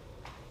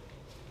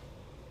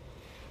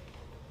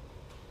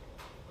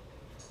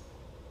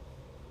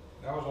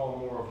 That was all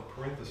more of a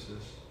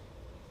parenthesis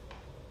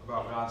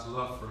about God's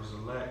love for His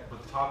elect.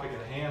 But the topic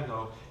at hand,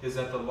 though, is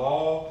that the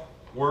law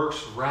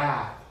works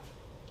wrath.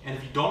 And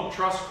if you don't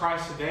trust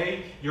Christ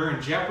today, you're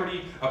in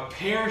jeopardy of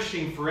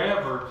perishing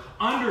forever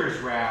under His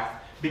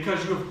wrath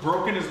because you have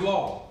broken His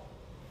law.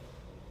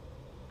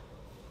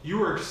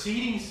 You are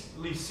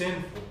exceedingly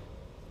sinful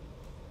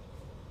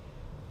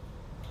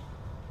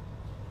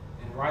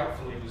and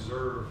rightfully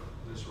deserve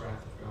this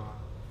wrath of God.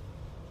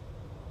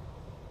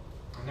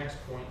 The next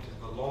point is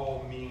the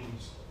law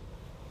means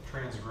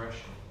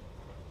transgression.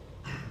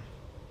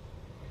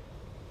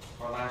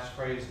 Our last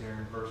phrase there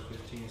in verse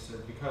 15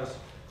 said, because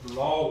the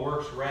law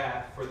works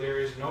wrath, for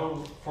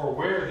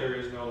where there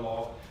is no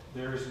law,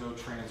 there is no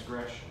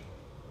transgression.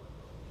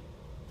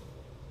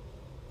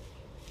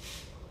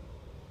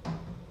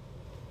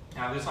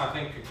 Now this, I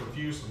think, could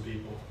confuse some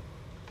people.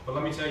 But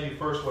let me tell you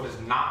first what it's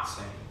not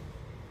saying.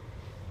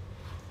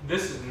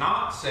 This is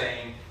not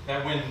saying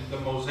that when the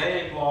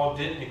Mosaic law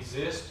didn't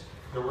exist,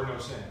 there were no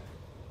sin.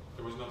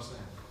 There was no sin.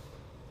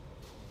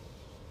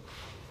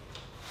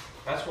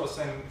 That's what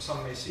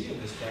some may see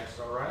in this text,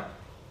 all right?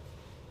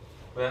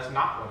 But that's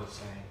not what it's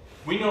saying.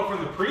 We know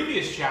from the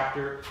previous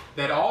chapter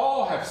that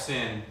all have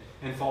sinned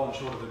and fallen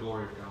short of the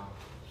glory of God.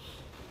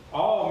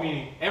 All,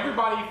 meaning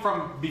everybody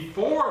from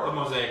before the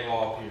Mosaic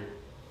law appeared.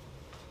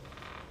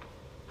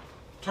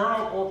 Turn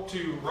up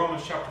to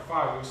Romans chapter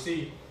 5. We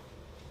see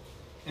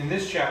in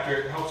this chapter,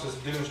 it helps us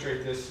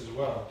demonstrate this as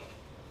well.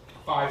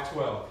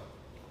 5:12.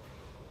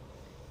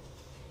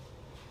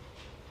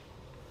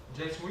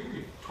 Jason, will you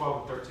read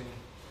 12 and 13?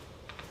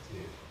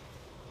 Yeah.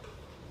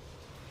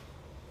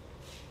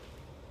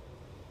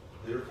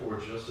 Therefore,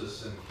 just as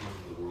sin came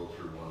into the world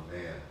through one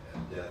man,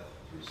 and death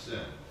through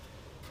sin,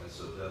 and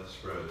so death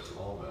spread to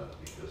all men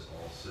because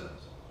all sinned.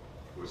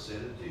 For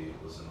sin indeed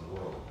was in the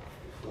world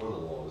before the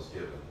law was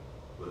given,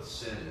 but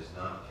sin is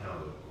not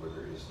counted where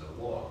there is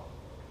no law.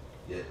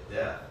 Yet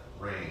death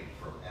reigned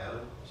from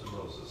Adam to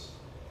Moses,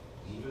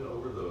 even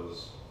over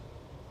those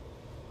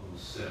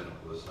whose sin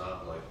was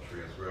not like the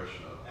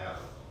transgression of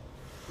Adam,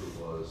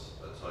 who was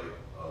a type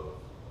of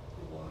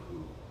the one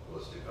who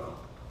was to come. All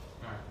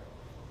right.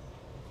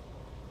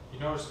 You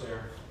notice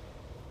there,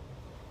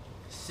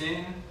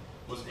 sin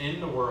was in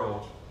the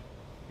world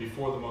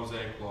before the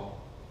Mosaic law.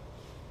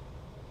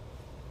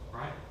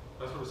 Right?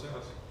 That's what it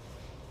says.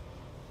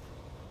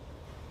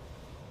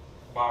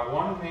 By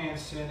one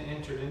man's sin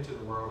entered into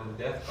the world, and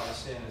death by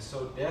sin. And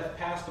so death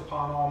passed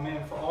upon all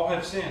men, for all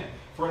have sinned.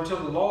 For until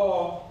the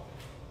law,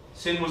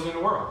 sin was in the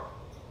world.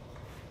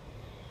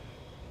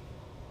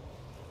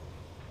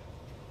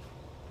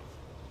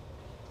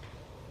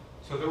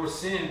 So there was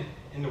sin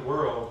in the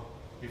world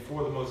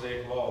before the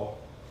Mosaic law.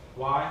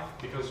 Why?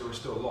 Because there was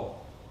still law.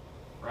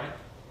 Right?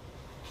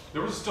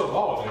 There was still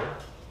law there.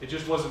 It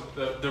just wasn't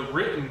the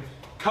written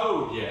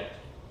code yet.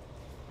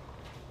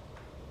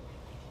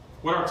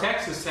 What our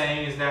text is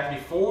saying is that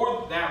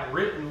before that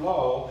written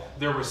law,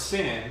 there was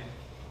sin,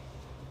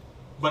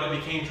 but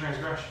it became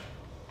transgression.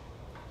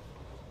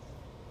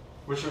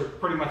 Which are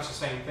pretty much the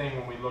same thing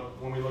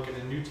when we look at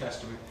the New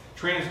Testament.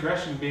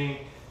 Transgression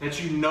being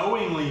that you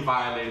knowingly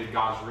violated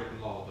God's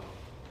written law, though.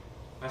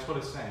 That's what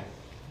it's saying.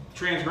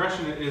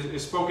 Transgression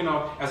is spoken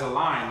of as a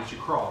line that you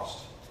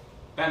crossed.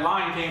 That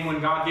line came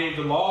when God gave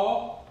the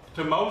law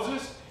to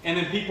Moses, and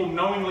then people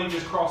knowingly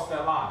just crossed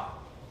that line.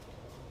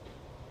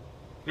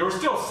 There was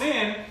still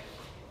sin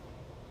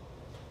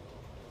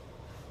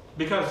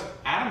because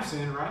Adam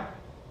sinned, right?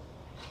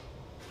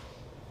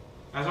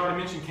 As I already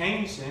mentioned,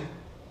 Cain sinned.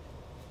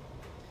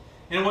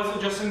 And it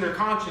wasn't just in their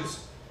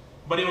conscience,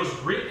 but it was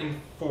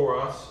written for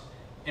us,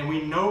 and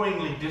we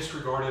knowingly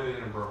disregarded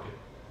it and broke it.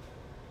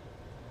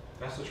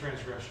 That's the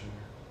transgression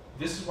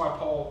there. This is why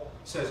Paul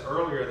says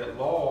earlier that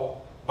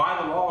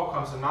by the law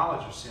comes the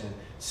knowledge of sin.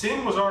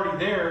 Sin was already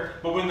there,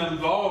 but when the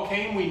law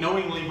came, we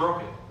knowingly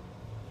broke it.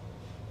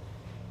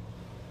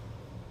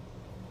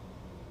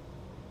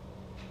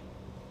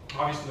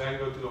 Obviously, I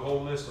can go through the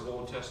whole list of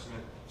Old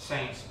Testament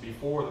saints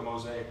before the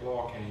Mosaic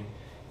law came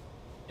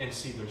and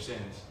see their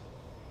sins.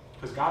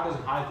 Because God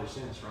doesn't hide their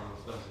sins from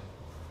us, does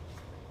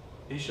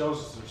He? He shows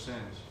us their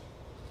sins.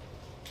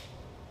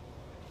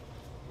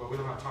 But we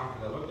don't have time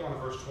for that. Look down to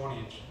verse 20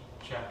 in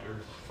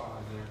chapter 5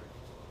 there.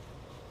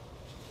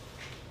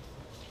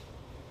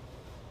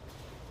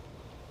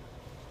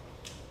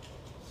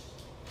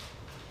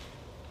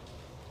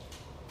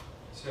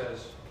 It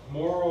says,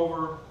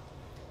 moreover,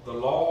 the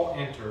law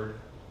entered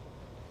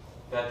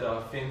that the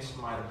offense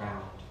might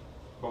abound.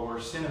 But where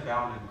sin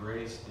abounded,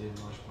 grace did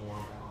much more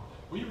abound.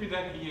 Will you read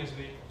that in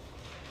ESV?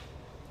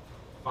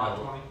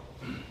 5:20.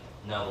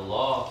 Now the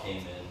law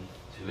came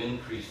in to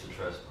increase the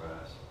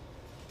trespass,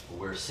 but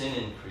where sin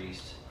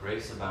increased,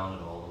 grace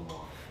abounded all the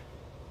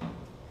more.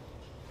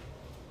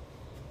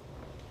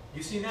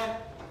 You see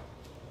that?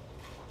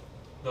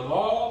 The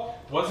law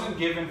wasn't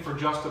given for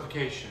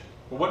justification.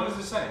 But what does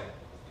it say?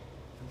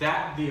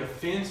 That the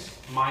offense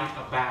might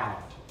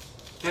abound.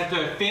 That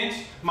the offense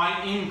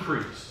might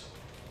increase.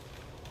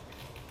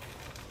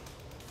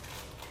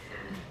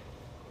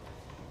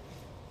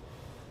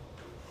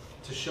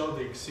 To show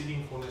the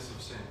exceeding fullness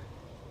of sin.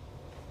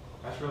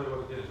 That's really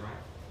what it is, right?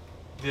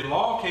 The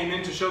law came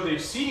in to show the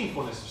exceeding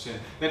fullness of sin.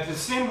 That the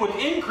sin would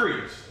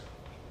increase.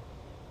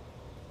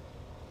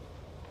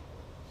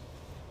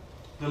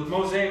 The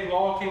Mosaic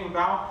law came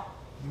about,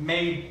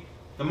 made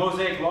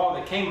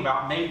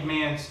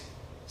man's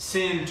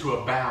sin to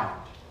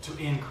abound, to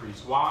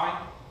increase.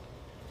 Why?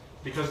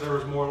 Because there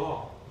was more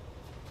law.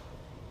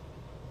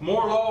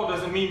 More law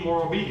doesn't mean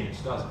more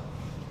obedience, does it?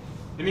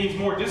 It means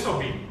more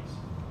disobedience.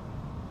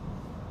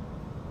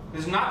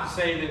 It's not to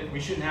say that we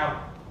shouldn't have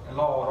a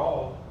law at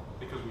all,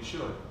 because we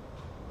should.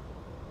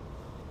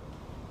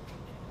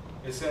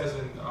 It says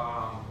in,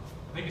 I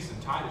think it's in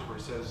Titus where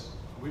it says,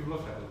 we've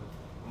looked at it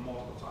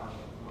multiple times,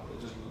 it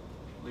just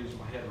leaves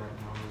my head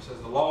right now, where it says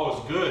the law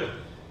is good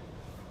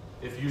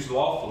if used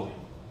lawfully.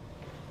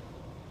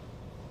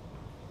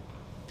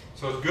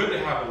 So it's good to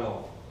have a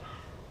law.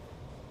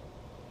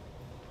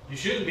 You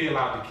shouldn't be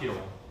allowed to kill,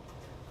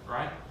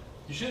 right?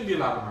 You shouldn't be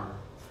allowed to murder.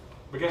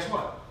 But guess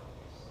what?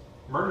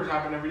 Murders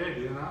happen every day,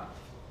 do they not?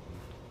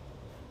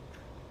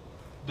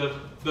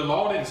 The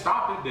law didn't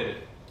stop it, did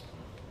it?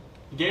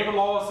 He gave a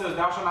law that says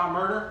thou shalt not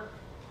murder.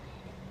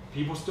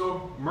 People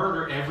still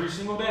murder every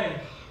single day.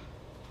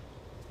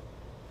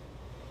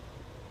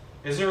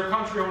 Is there a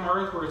country on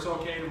earth where it's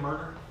okay to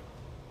murder?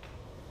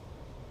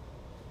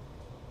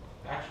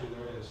 Actually,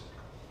 there is.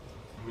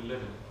 We live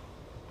in it.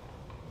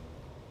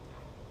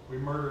 We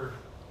murder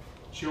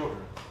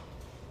children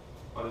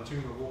by the tune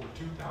of over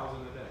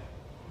 2,000 a day.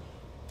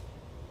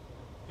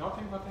 Y'all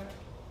think about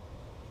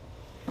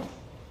that?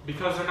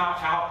 Because they're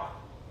not out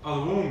of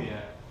the womb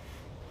yet.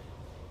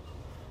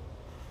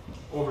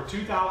 Over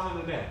 2,000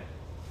 a day.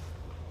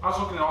 I was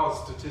looking at all the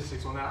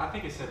statistics on that. I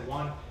think it said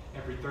 1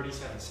 every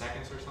 37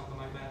 seconds or something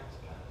like that.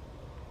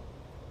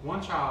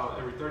 One child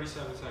every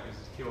 37 seconds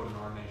is killed in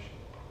our nation.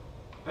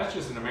 That's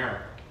just in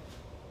America.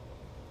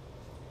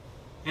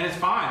 And it's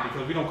fine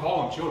because we don't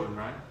call them children,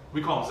 right?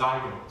 We call them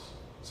zygotes.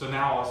 So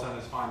now all of a sudden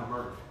it's fine to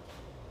murder.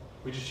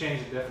 We just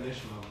changed the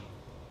definition of them.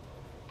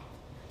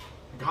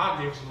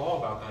 God gave us a law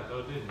about that,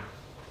 though, didn't he?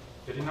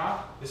 Did he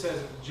not? It says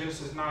in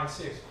Genesis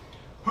 9:6,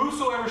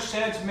 whosoever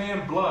sheds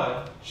man's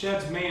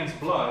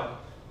blood,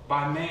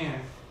 by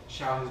man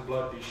shall his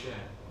blood be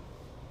shed.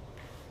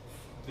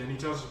 Then he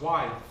tells us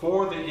why.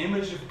 For the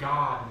image of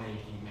God made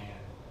he man.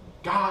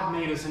 God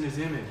made us in his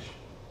image.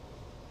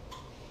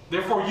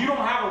 Therefore, you don't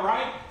have a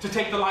right to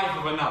take the life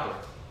of another.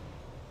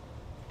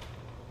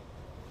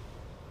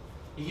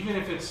 Even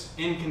if it's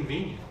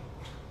inconvenient.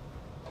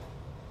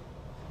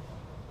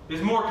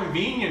 It's more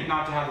convenient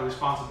not to have the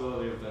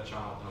responsibility of that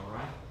child, though,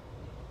 right?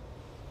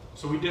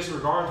 So we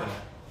disregard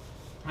that.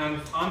 And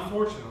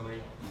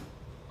unfortunately,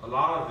 a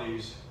lot of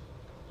these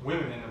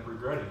women end up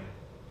regretting it.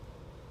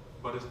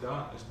 But it's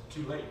done. It's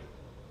too late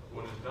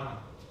when it's done.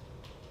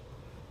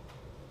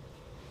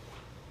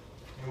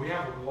 And we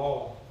have a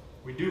law.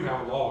 We do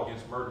have a law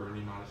against murder in the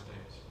United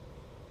States.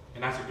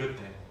 And that's a good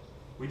thing.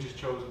 We just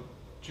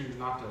choose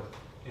not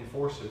to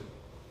enforce it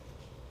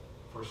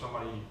for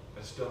somebody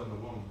that's still in the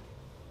womb.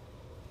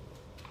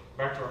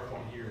 Back to our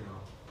point here now.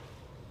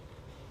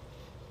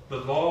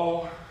 The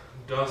law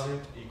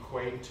doesn't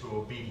equate to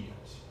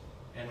obedience.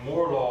 And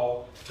more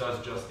law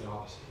does just the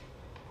opposite.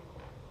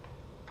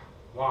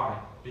 Why?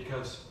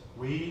 Because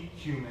we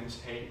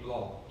humans hate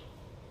law.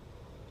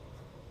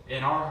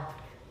 And our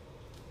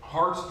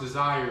heart's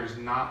desire is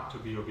not to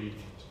be obedient,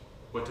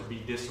 but to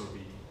be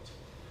disobedient.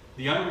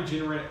 The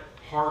unregenerate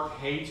heart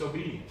hates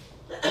obedience.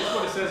 That's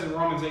what it says in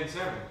Romans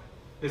 8:7.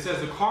 It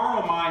says the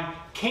carnal mind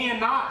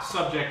cannot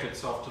subject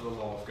itself to the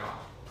law of God.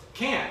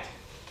 Can't.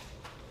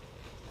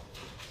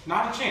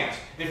 Not a chance.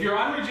 If you're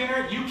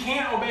unregenerate, you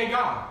can't obey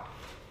God.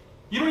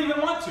 You don't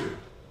even want to.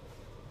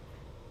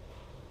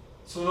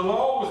 So the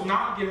law was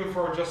not given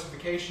for our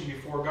justification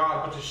before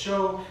God, but to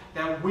show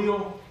that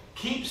we'll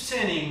keep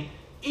sinning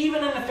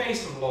even in the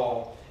face of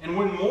law. And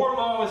when more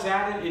law is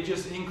added, it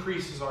just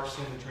increases our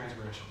sin and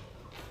transgression.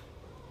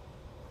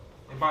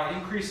 And by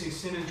increasing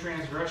sin and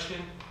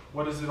transgression,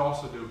 what does it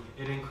also do?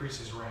 It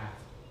increases wrath.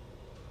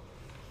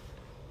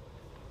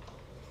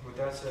 With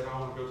that said, I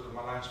want to go to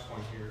my last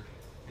point here.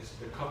 It's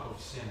the cup of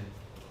sin.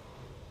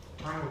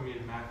 Turn with me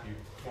to Matthew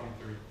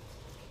 23.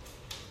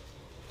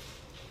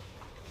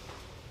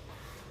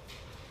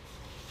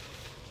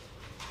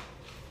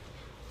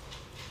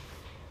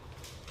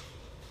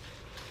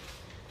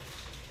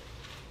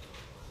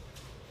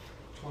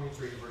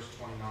 Verse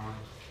 29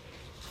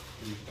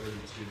 through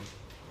 32.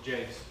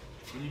 Jace,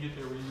 when you get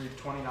there, will you read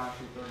 29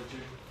 through 32?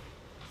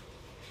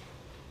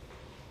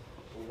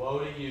 Woe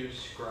to you,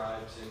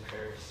 scribes and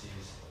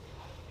Pharisees,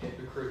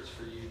 hypocrites,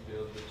 for you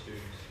build the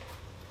tombs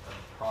of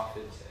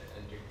prophets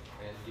and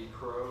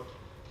decoro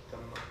the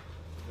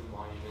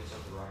monuments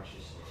of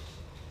righteousness,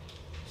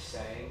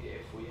 saying,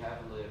 if we have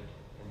lived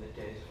in the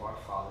days of our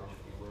fathers,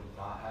 we would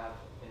not have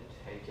been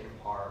taken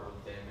part with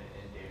them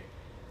in their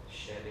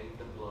shedding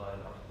the blood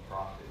of the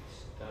prophets.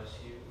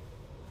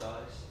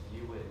 Thus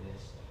you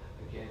witness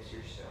against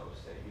yourselves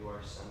that you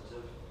are sons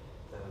of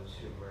those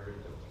who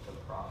murdered the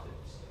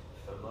prophets.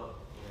 Philip,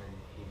 when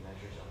he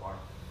measures up our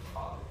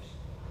fathers.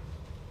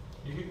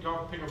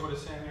 Y'all pick up what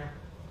it's saying there?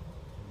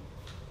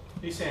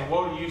 He's saying,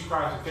 woe to you,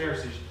 scribes and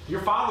Pharisees.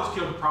 Your fathers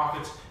killed the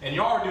prophets, and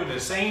y'all are doing the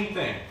same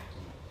thing.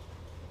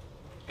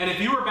 And if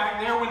you were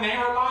back there when they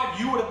were alive,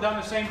 you would have done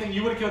the same thing.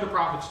 You would have killed the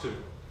prophets too.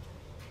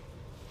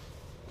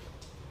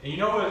 And you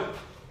know what?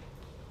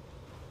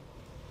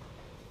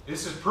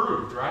 This is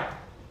proved, right?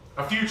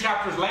 A few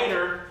chapters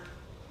later,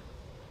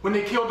 when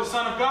they killed the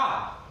Son of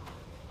God.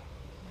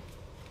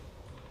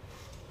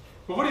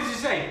 But what does he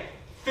say?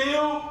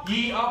 Fill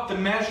ye up the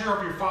measure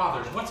of your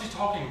fathers. What's he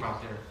talking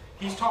about there?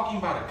 He's talking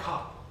about a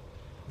cup.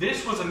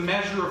 This was a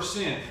measure of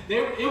sin.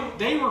 They were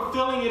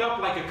filling it up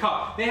like a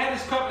cup. They had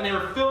this cup and they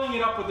were filling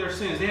it up with their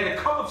sins. They had a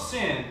cup of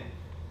sin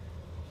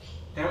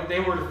that they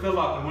were to fill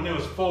up. And when it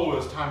was full, it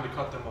was time to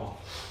cut them off.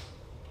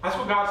 That's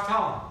what God's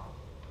telling them.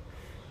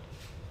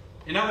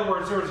 In other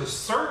words, there was a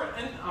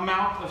certain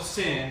amount of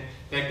sin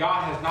that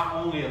God has not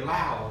only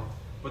allowed,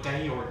 but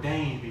that He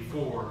ordained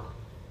before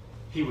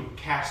He would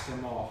cast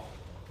them off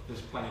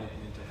this planet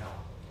and into hell.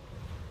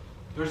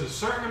 There's a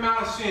certain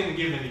amount of sin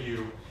given to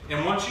you,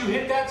 and once you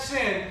hit that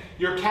sin,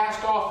 you're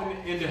cast off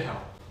into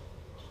hell.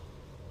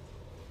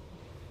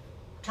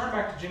 Turn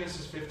back to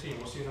Genesis 15.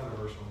 We'll see another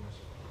verse on this.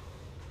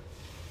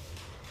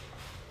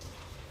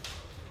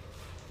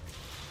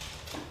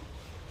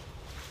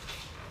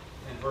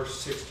 And verse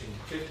 16.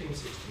 15,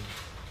 16.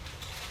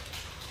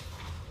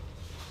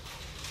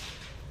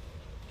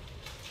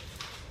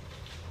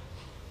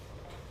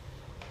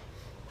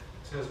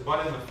 It says,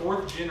 but in the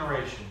fourth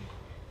generation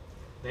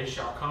they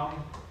shall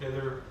come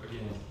hither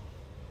again,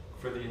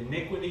 for the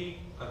iniquity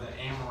of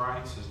the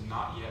Amorites is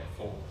not yet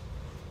full.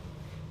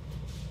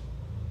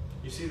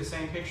 You see the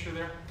same picture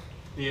there?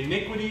 The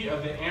iniquity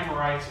of the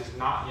Amorites is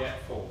not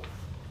yet full.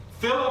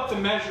 Fill up the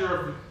measure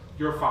of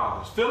your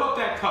fathers. Fill up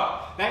that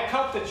cup. That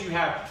cup that you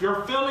have,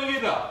 you're filling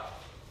it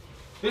up.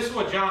 This is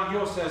what John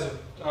Gill says in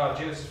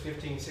Genesis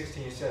 15,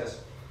 16. He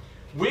says,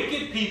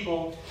 wicked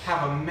people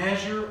have a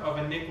measure of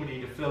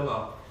iniquity to fill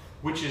up,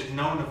 which is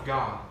known of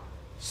God.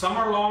 Some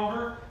are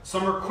longer,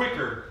 some are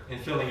quicker in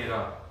filling it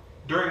up,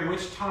 during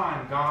which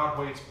time God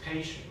waits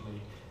patiently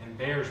and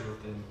bears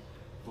with them.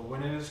 But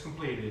when it is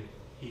completed,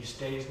 He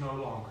stays no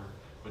longer,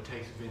 but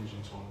takes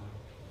vengeance on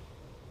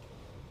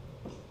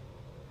them.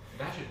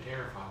 That should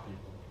terrify people.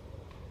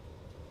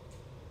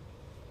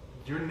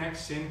 Your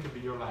next sin could be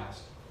your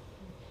last.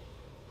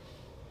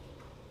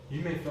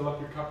 You may fill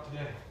up your cup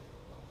today,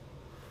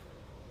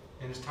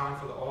 and it's time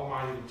for the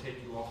Almighty to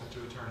take you off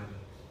into eternity.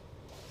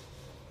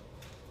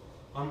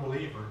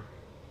 Unbeliever,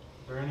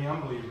 are there any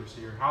unbelievers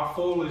here? How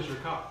full is your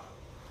cup?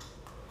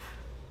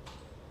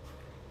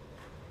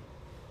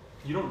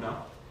 You don't know.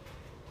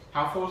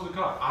 How full is the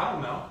cup? I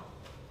don't know.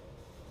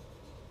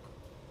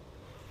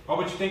 Oh,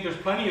 but you think there's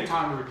plenty of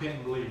time to repent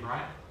and believe,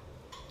 right?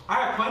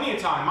 I have plenty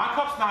of time. My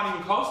cup's not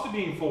even close to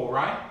being full,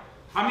 right?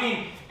 I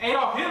mean,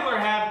 Adolf Hitler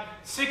had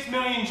 6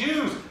 million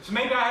Jews, so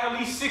maybe I have at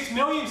least 6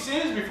 million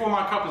sins before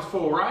my cup is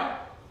full, right?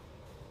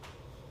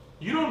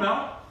 You don't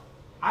know.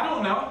 I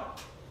don't know.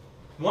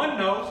 One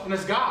knows, and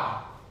it's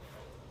God.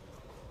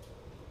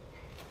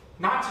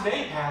 Not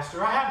today,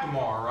 Pastor. I have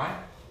tomorrow, right?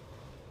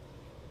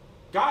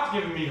 God's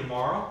given me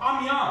tomorrow.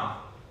 I'm young.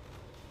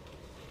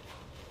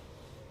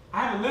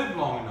 I haven't lived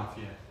long enough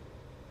yet.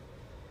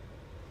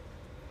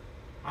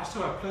 I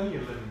still have plenty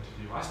of living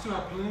to do. I still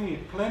have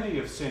plenty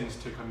of sins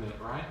to commit,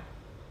 right?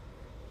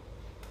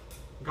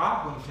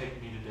 God wouldn't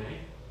take me today,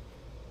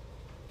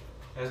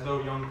 as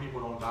though young people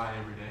don't die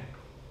every day.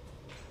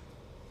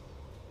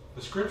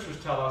 The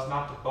Scriptures tell us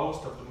not to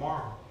boast of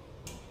tomorrow,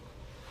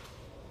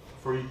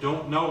 for you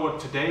don't know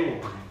what today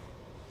will bring.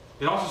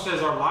 It also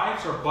says our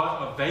lives are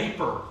but a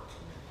vapor.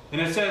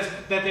 And it says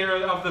that they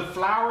are of the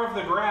flower of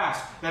the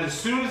grass, that as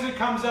soon as it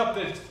comes up,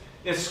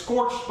 it's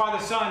scorched by the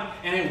sun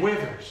and it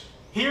withers.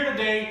 Here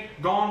today,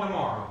 gone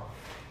tomorrow.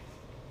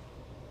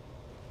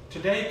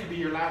 Today could be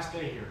your last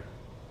day here.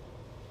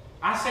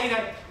 I say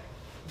that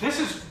this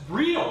is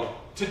real.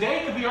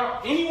 Today could be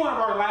any one of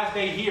our last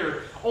day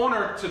here on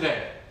earth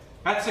today.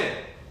 That's it.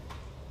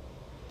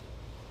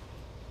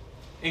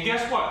 And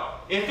guess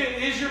what? If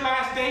it is your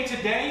last day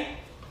today,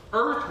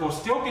 earth will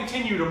still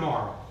continue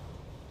tomorrow.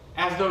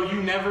 as though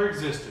you never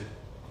existed.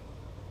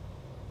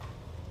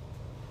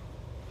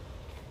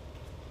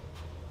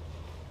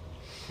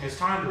 It's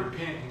time to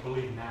repent and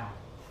believe now,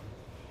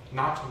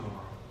 not tomorrow.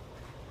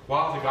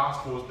 While the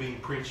gospel is being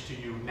preached to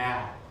you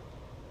now.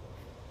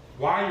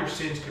 While your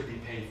sins could be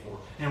paid for.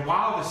 And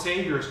while the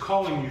Savior is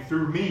calling you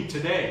through me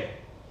today,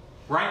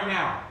 right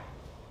now.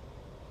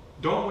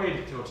 Don't wait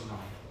until tonight.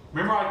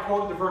 Remember I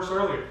quoted the verse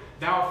earlier.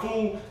 Thou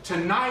fool,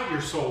 tonight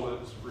your soul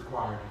is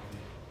required of thee.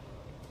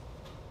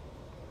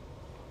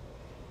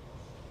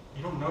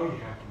 You don't know you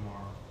have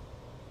tomorrow.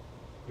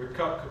 Your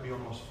cup could be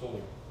almost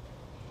full.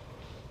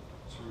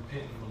 So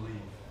repent and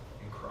believe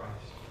in Christ.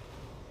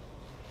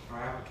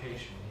 Our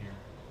application here.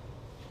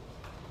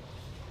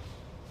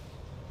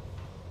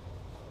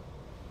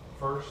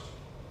 First,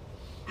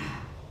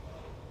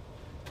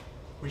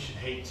 we should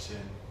hate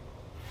sin.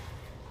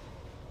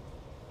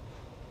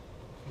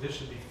 This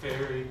should be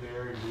very,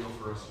 very real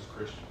for us as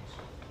Christians.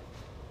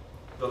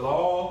 The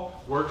law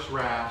works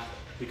wrath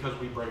because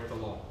we break the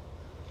law.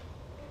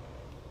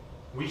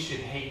 We should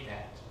hate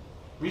that.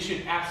 We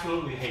should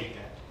absolutely hate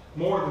that.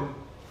 More than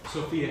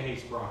Sophia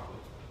hates broccoli.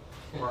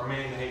 Or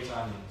Amanda hates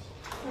onions.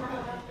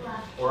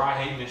 Or I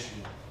hate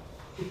Michigan.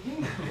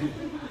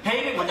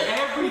 Hate it with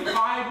every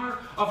fiber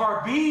of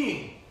our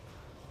being.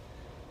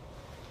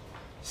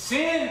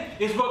 Sin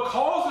is what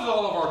causes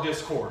all of our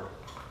discord.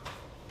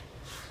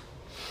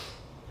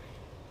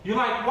 You're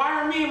like,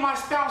 why are me and my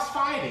spouse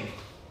fighting?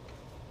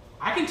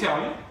 I can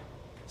tell you.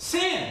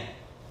 Sin.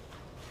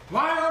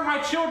 Why aren't my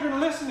children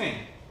listening?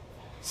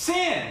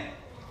 Sin.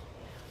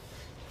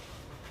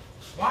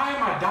 Why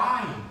am I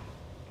dying?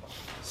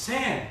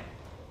 Sin.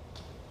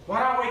 Why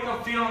do I wake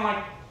up feeling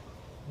like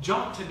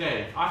junk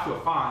today? I feel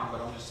fine,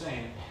 but I'm just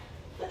saying,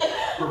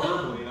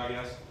 proverbially, I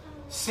guess.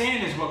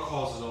 Sin is what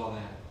causes all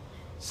that.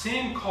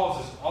 Sin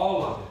causes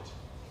all of it.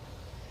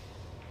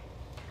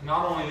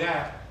 Not only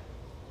that,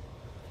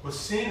 but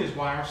sin is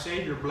why our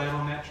Savior bled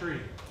on that tree.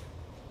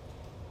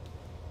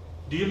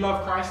 Do you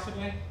love Christ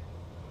today?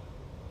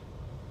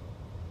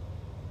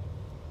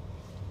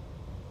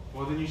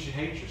 Well, then you should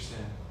hate your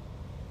sin.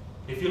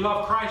 If you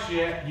love Christ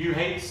yet, you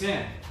hate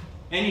sin.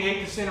 And you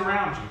hate the sin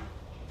around you.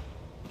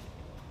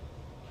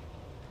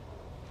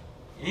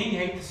 And you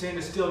hate the sin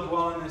that's still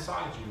dwelling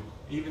inside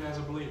you, even as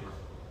a believer.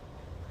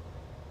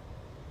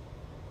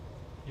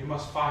 You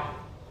must fight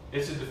it.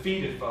 It's a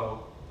defeated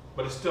foe,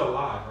 but it's still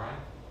alive, right?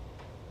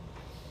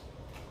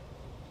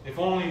 If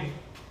only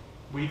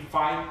we'd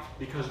fight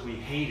because we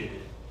hated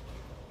it.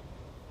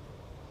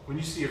 When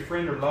you see a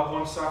friend or loved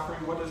one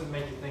suffering, what does it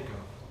make you think of?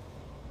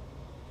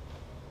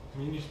 I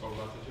mean, you spoke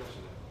about this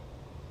yesterday.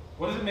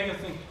 What does it make us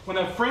think? When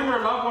a friend or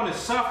a loved one is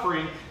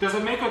suffering, does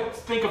it make us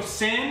think of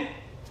sin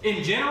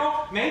in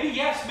general? Maybe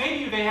yes,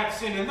 maybe they have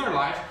sin in their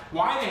life.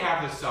 Why they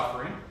have this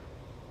suffering?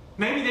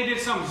 Maybe they did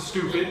something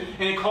stupid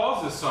and it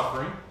caused this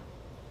suffering.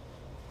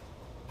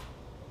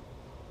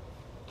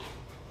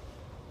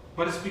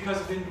 But it's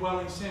because of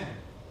indwelling sin.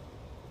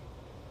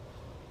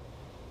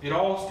 It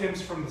all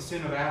stems from the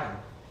sin of Adam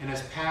and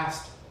has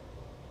passed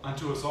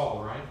unto us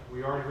all, right?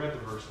 We already read the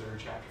verse there in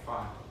chapter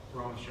 5,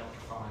 Romans chapter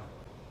 5.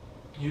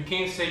 You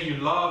can't say you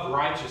love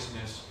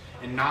righteousness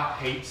and not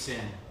hate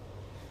sin.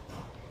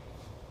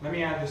 Let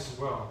me add this as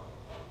well.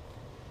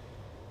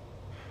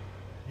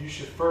 You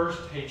should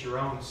first hate your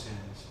own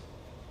sins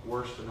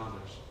worse than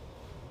others.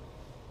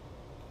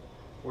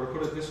 Or to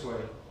put it this way,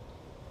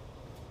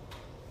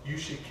 you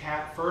should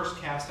first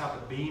cast out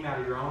the beam out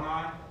of your own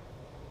eye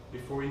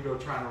before you go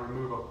trying to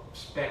remove a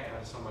speck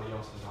out of somebody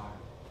else's eye.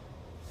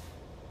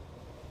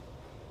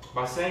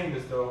 By saying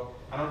this, though,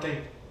 I'm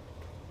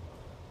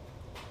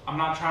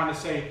not trying to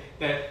say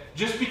that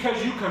just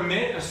because you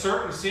commit a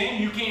certain sin,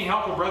 you can't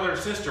help a brother or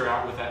sister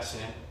out with that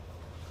sin.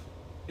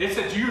 It's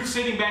that you're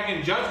sitting back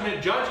in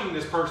judgment, judging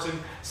this person,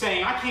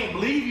 saying, I can't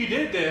believe you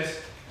did this,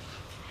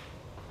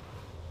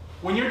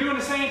 when you're doing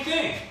the same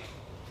thing.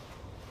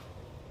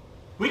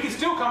 We can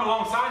still come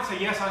alongside and say,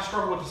 yes, I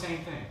struggle with the same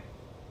thing.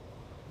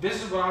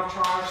 This is what I've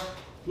tried.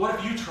 What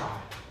have you tried?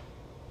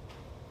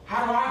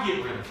 How do I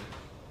get rid of it?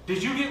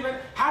 Did you get rid of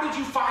it? How did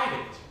you fight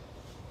it?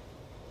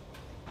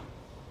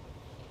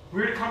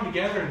 We're to come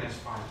together in this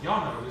fight.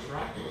 Y'all know this,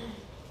 right?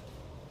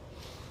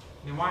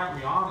 Then why aren't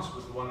we honest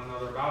with one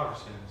another about our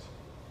sins?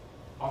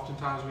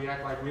 Oftentimes we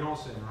act like we don't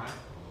sin, right?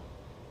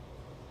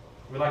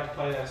 We like to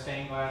play that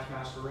stained glass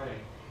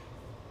masquerade.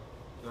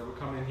 That we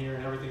come in here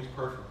and everything's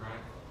perfect, right?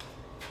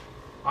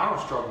 I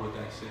don't struggle with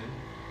that sin.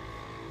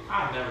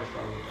 I never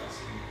struggle with that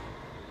sin.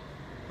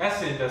 That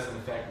sin doesn't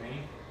affect me.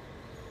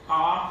 Oh,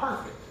 I'm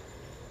perfect.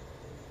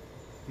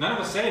 None of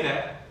us say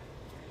that,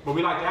 but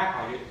we like to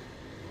act like it.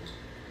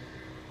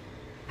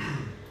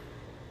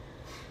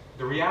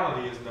 The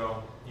reality is,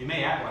 though, you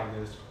may act like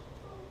this,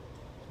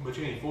 but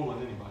you ain't fooling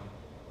anybody.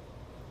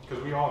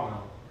 Because we all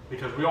know.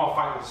 Because we all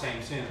fight with the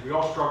same sins. We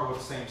all struggle with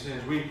the same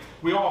sins.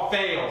 We all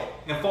fail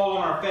and fall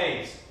on our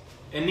face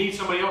and need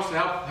somebody else to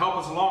help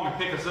us along and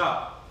pick us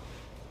up.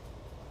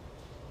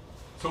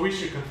 So we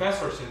should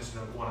confess our sins to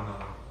one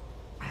another.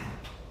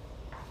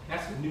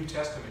 That's the New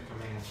Testament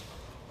command.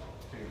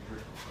 Take a drink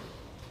real quick.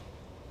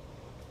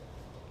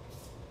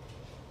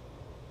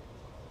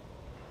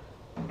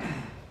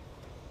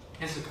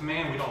 It's a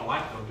command we don't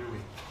like though, do we?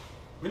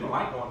 We don't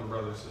like going to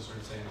brother and sister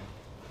and saying,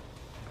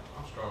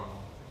 I'm struggling.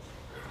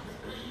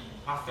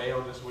 I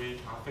failed this week.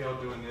 I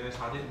failed doing this.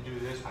 I didn't do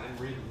this. I didn't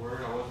read the word.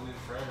 I wasn't in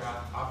prayer.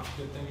 I've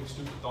been thinking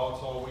stupid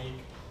thoughts all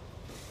week.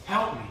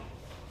 Help me.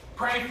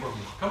 Pray for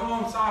me. Come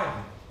alongside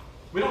me.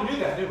 We don't do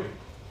that, do we?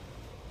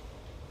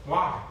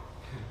 Why?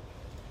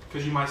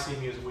 Because you might see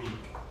me as weak.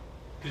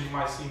 Because you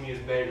might see me as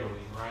beggarly,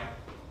 right?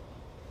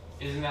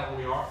 Isn't that what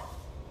we are?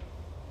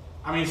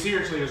 I mean,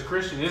 seriously, as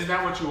Christian, isn't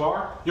that what you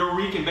are? You're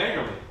weak and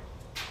beggarly.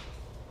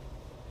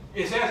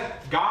 It says,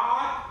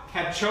 God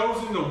had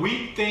chosen the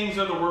weak things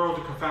of the world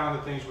to confound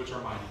the things which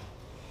are mighty.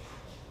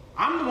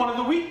 I'm one of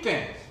the weak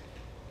things.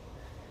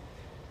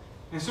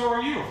 And so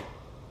are you.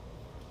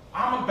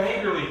 I'm a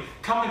beggarly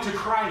coming to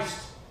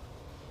Christ.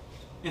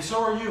 And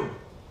so are you.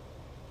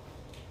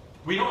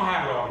 We don't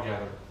have it all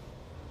together.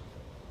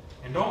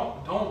 And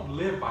don't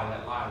live by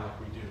that lie like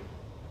we do.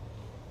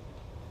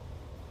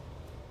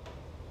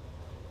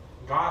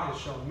 God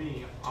has shown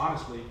me,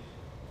 honestly,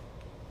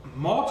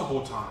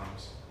 multiple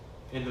times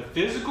in the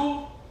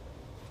physical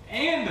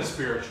and the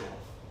spiritual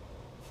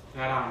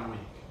that I'm weak.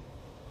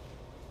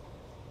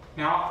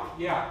 Now,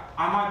 yeah,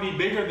 I might be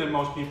bigger than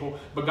most people,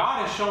 but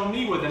God has shown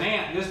me with an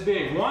ant this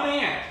big, one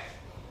ant,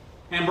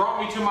 and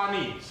brought me to my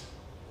knees.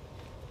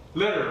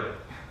 Literally,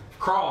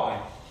 crawling,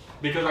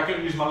 because I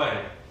couldn't use my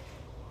leg.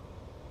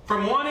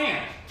 From one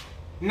ant.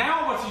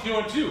 Now what's he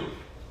doing too?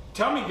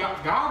 Tell me,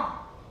 God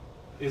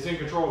is in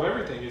control of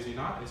everything, is he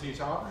not? Is he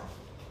sovereign?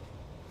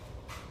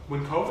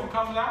 When COVID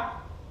comes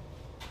out,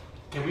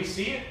 can we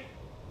see it?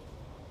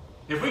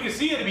 If we could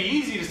see it, it'd be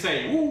easy to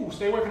say, ooh,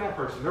 stay away from that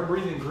person. They're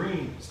breathing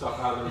green stuff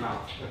out of their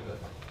mouth.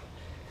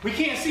 We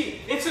can't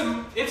see it.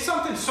 It's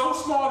something so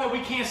small that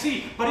we can't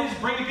see, but it's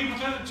bringing people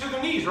to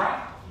their knees,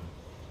 right?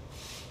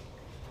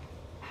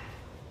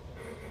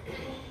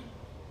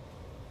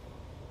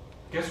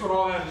 Guess what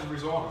all that is a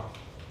result of?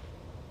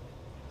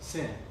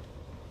 Sin.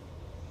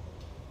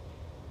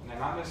 Now,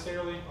 not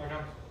necessarily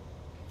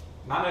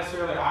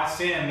I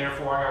sinned,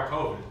 therefore I got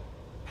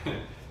COVID.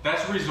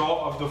 That's a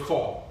result of the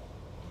fall.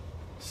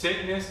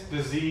 Sickness,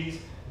 disease,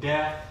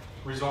 death,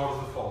 result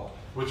of the fall,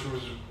 which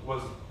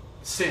was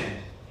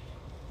sin.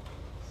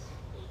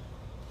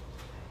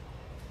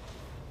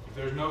 If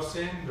there's no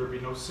sin, there would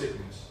be no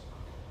sickness.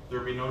 There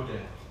would be no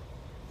death.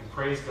 And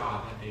praise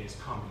God, that day is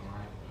coming,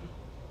 right?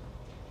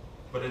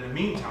 But in the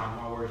meantime,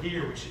 while we're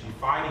here, we should be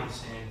fighting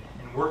sin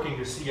and working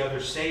to see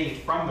others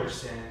saved from their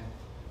sin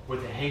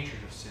with a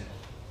hatred of sin.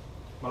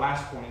 My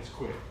last point is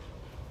quick.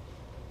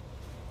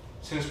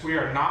 Since we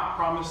are not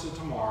promised a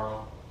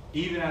tomorrow,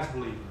 even as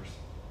believers,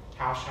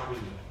 how shall we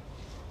live?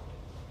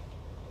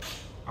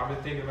 I've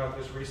been thinking about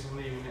this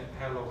recently. We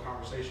had a little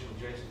conversation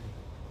with Jason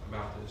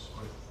about this.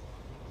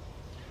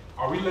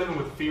 But are we living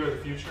with fear of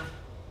the future?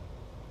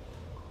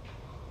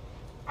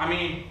 I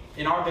mean,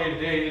 in our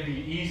day-to-day, it'd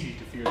be easy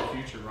to fear the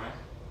future, right?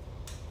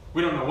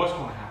 We don't know what's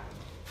going to happen.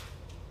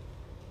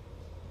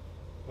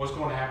 What's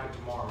going to happen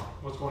tomorrow?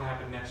 What's going to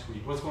happen next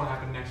week? What's going to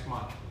happen next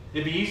month?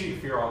 It'd be easy to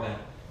fear all that.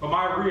 But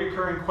my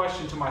reoccurring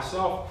question to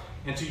myself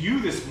and to you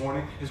this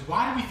morning is,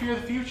 why do we fear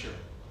the future?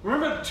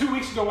 Remember 2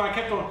 weeks ago when I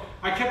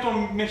kept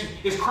on mentioning,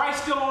 is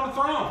Christ still on the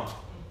throne?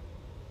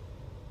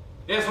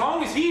 As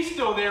long as he's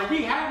still there,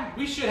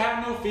 we should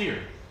have no fear.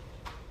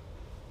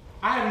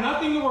 I have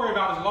nothing to worry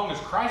about as long as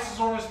Christ is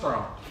on his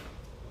throne.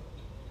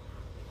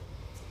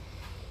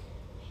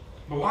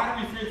 But why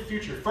do we fear the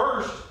future?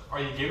 First,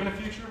 are you given a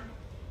future?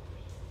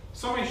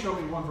 Somebody show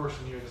me one verse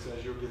in here that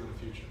says you're given a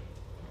future.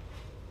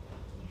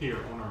 Here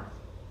on earth.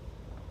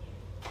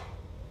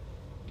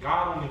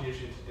 God only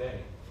gives you today.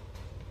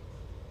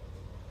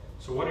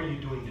 So what are you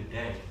doing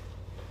today?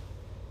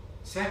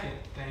 Second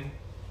thing,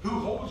 who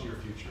holds your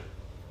future?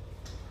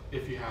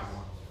 If you have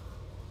one.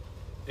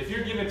 If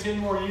you're given 10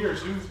 more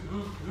years, who's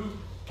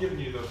giving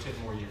you those 10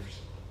 more years?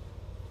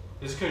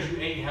 Is it because you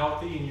ate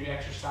healthy and you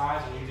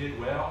exercised and you did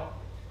well?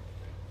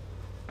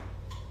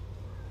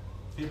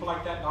 People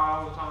like that die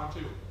all the time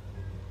too.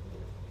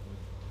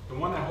 The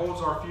one that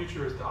holds our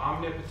future is the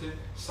omnipotent,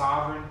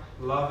 sovereign,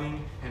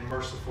 loving, and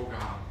merciful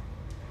God.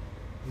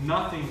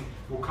 Nothing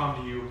will come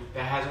to you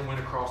that hasn't went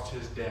across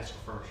his desk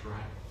first,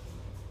 right?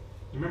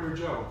 You remember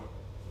Job?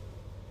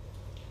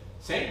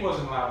 Satan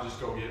wasn't allowed to just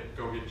go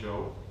get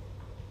Job.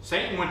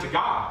 Satan went to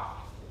God.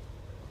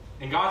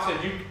 And God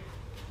said, "You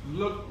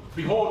look,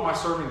 behold my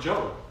servant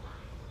Job."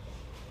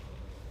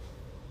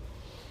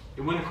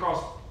 It went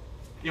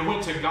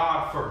to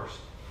God first.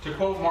 To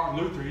quote Martin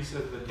Luther, he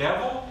said, "The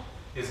devil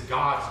is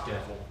God's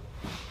devil.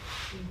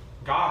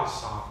 God is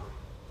sovereign.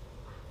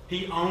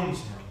 He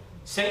owns him."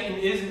 Satan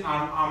isn't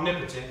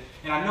omnipotent,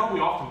 and I know we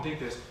often think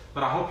this,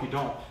 but I hope you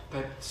don't,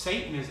 that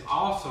Satan is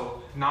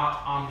also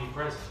not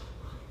omnipresent.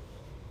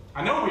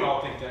 I know we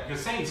all think that,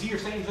 because Satan's here,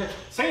 Satan's there.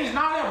 Satan's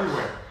not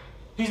everywhere.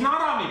 He's not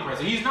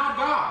omnipresent. He's not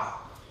God.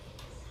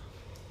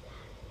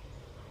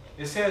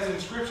 It says in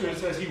Scripture, it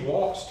says he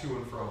walks to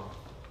and fro.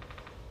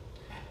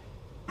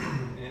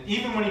 And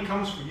even when he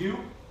comes for you,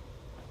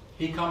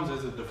 he comes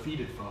as a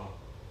defeated foe.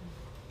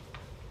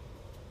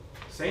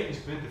 Satan's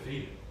been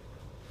defeated.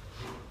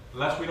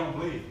 lest we don't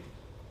believe.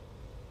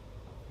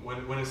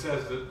 When it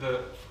says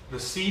the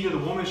seed of the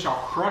woman shall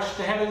crush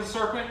the head of the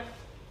serpent,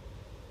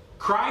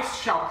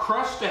 Christ shall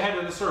crush the head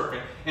of the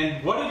serpent.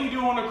 And what did he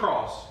do on the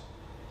cross?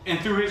 And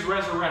through his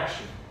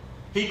resurrection,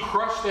 he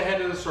crushed the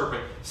head of the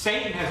serpent.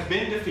 Satan has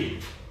been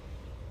defeated.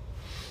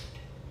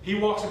 He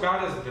walks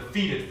about as a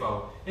defeated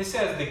foe. It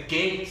says the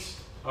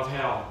gates of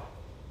hell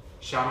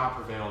shall not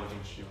prevail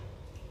against you.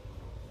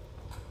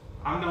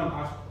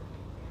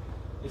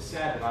 It's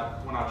sad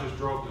that when I just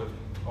drove to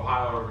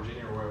Ohio or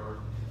Virginia or wherever,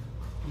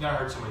 I never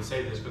heard somebody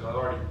say this, but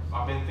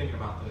I've been thinking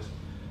about this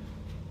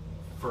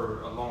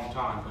for a long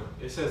time.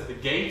 But it says the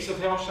gates of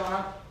hell shall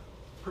not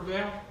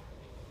prevail.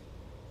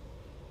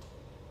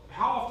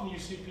 How often do you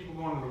see people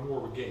going into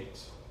war with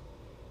gates?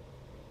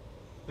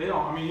 They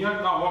don't. I mean, you're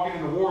not walking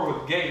into war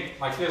with a gate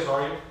like this,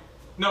 are you?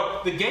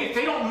 No, the gate,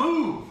 they don't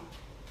move.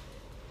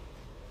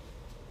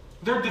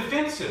 They're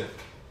defensive.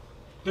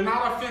 They're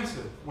not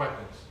offensive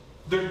weapons.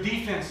 They're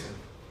defensive.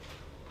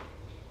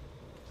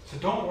 So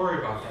don't worry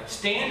about that.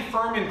 Stand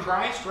firm in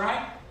Christ,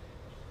 right?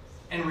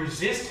 And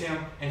resist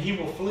him, and he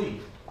will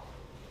flee.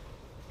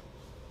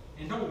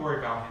 And don't worry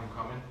about him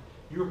coming.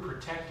 You are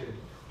protected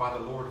by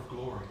the Lord of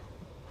glory.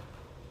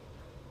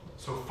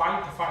 So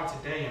fight the fight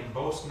today and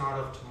boast not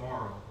of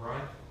tomorrow,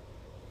 right?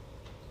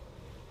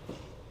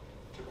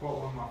 To quote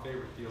one of my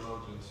favorite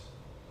theologians,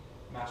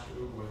 Master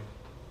Oogway.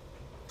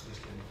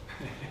 Just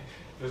kidding.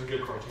 It was a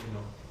good cartoon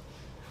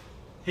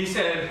though. He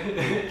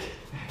said,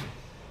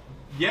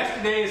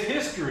 yesterday is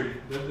history.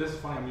 This is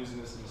funny, I'm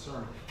using this in the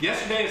sermon.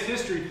 Yesterday is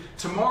history,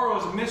 tomorrow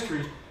is a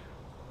mystery,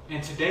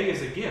 and today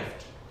is a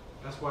gift.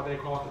 That's why they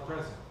call it the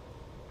present.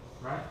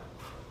 Right?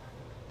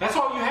 That's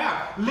all you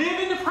have. Live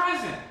in the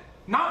present.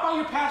 Not by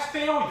your past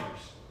failures.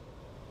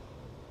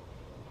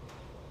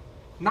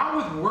 Not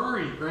with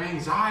worry or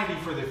anxiety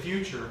for the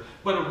future,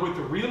 but with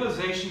the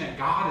realization that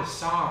God is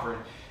sovereign.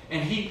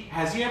 And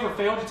has he ever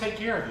failed to take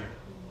care of you?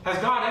 Has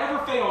God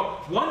ever failed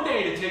one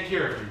day to take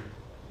care of you,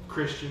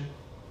 Christian?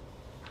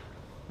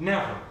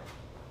 Never.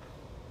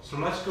 So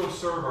let's go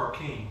serve our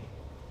King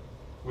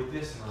with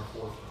this in our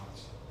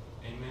forefronts.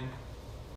 Amen.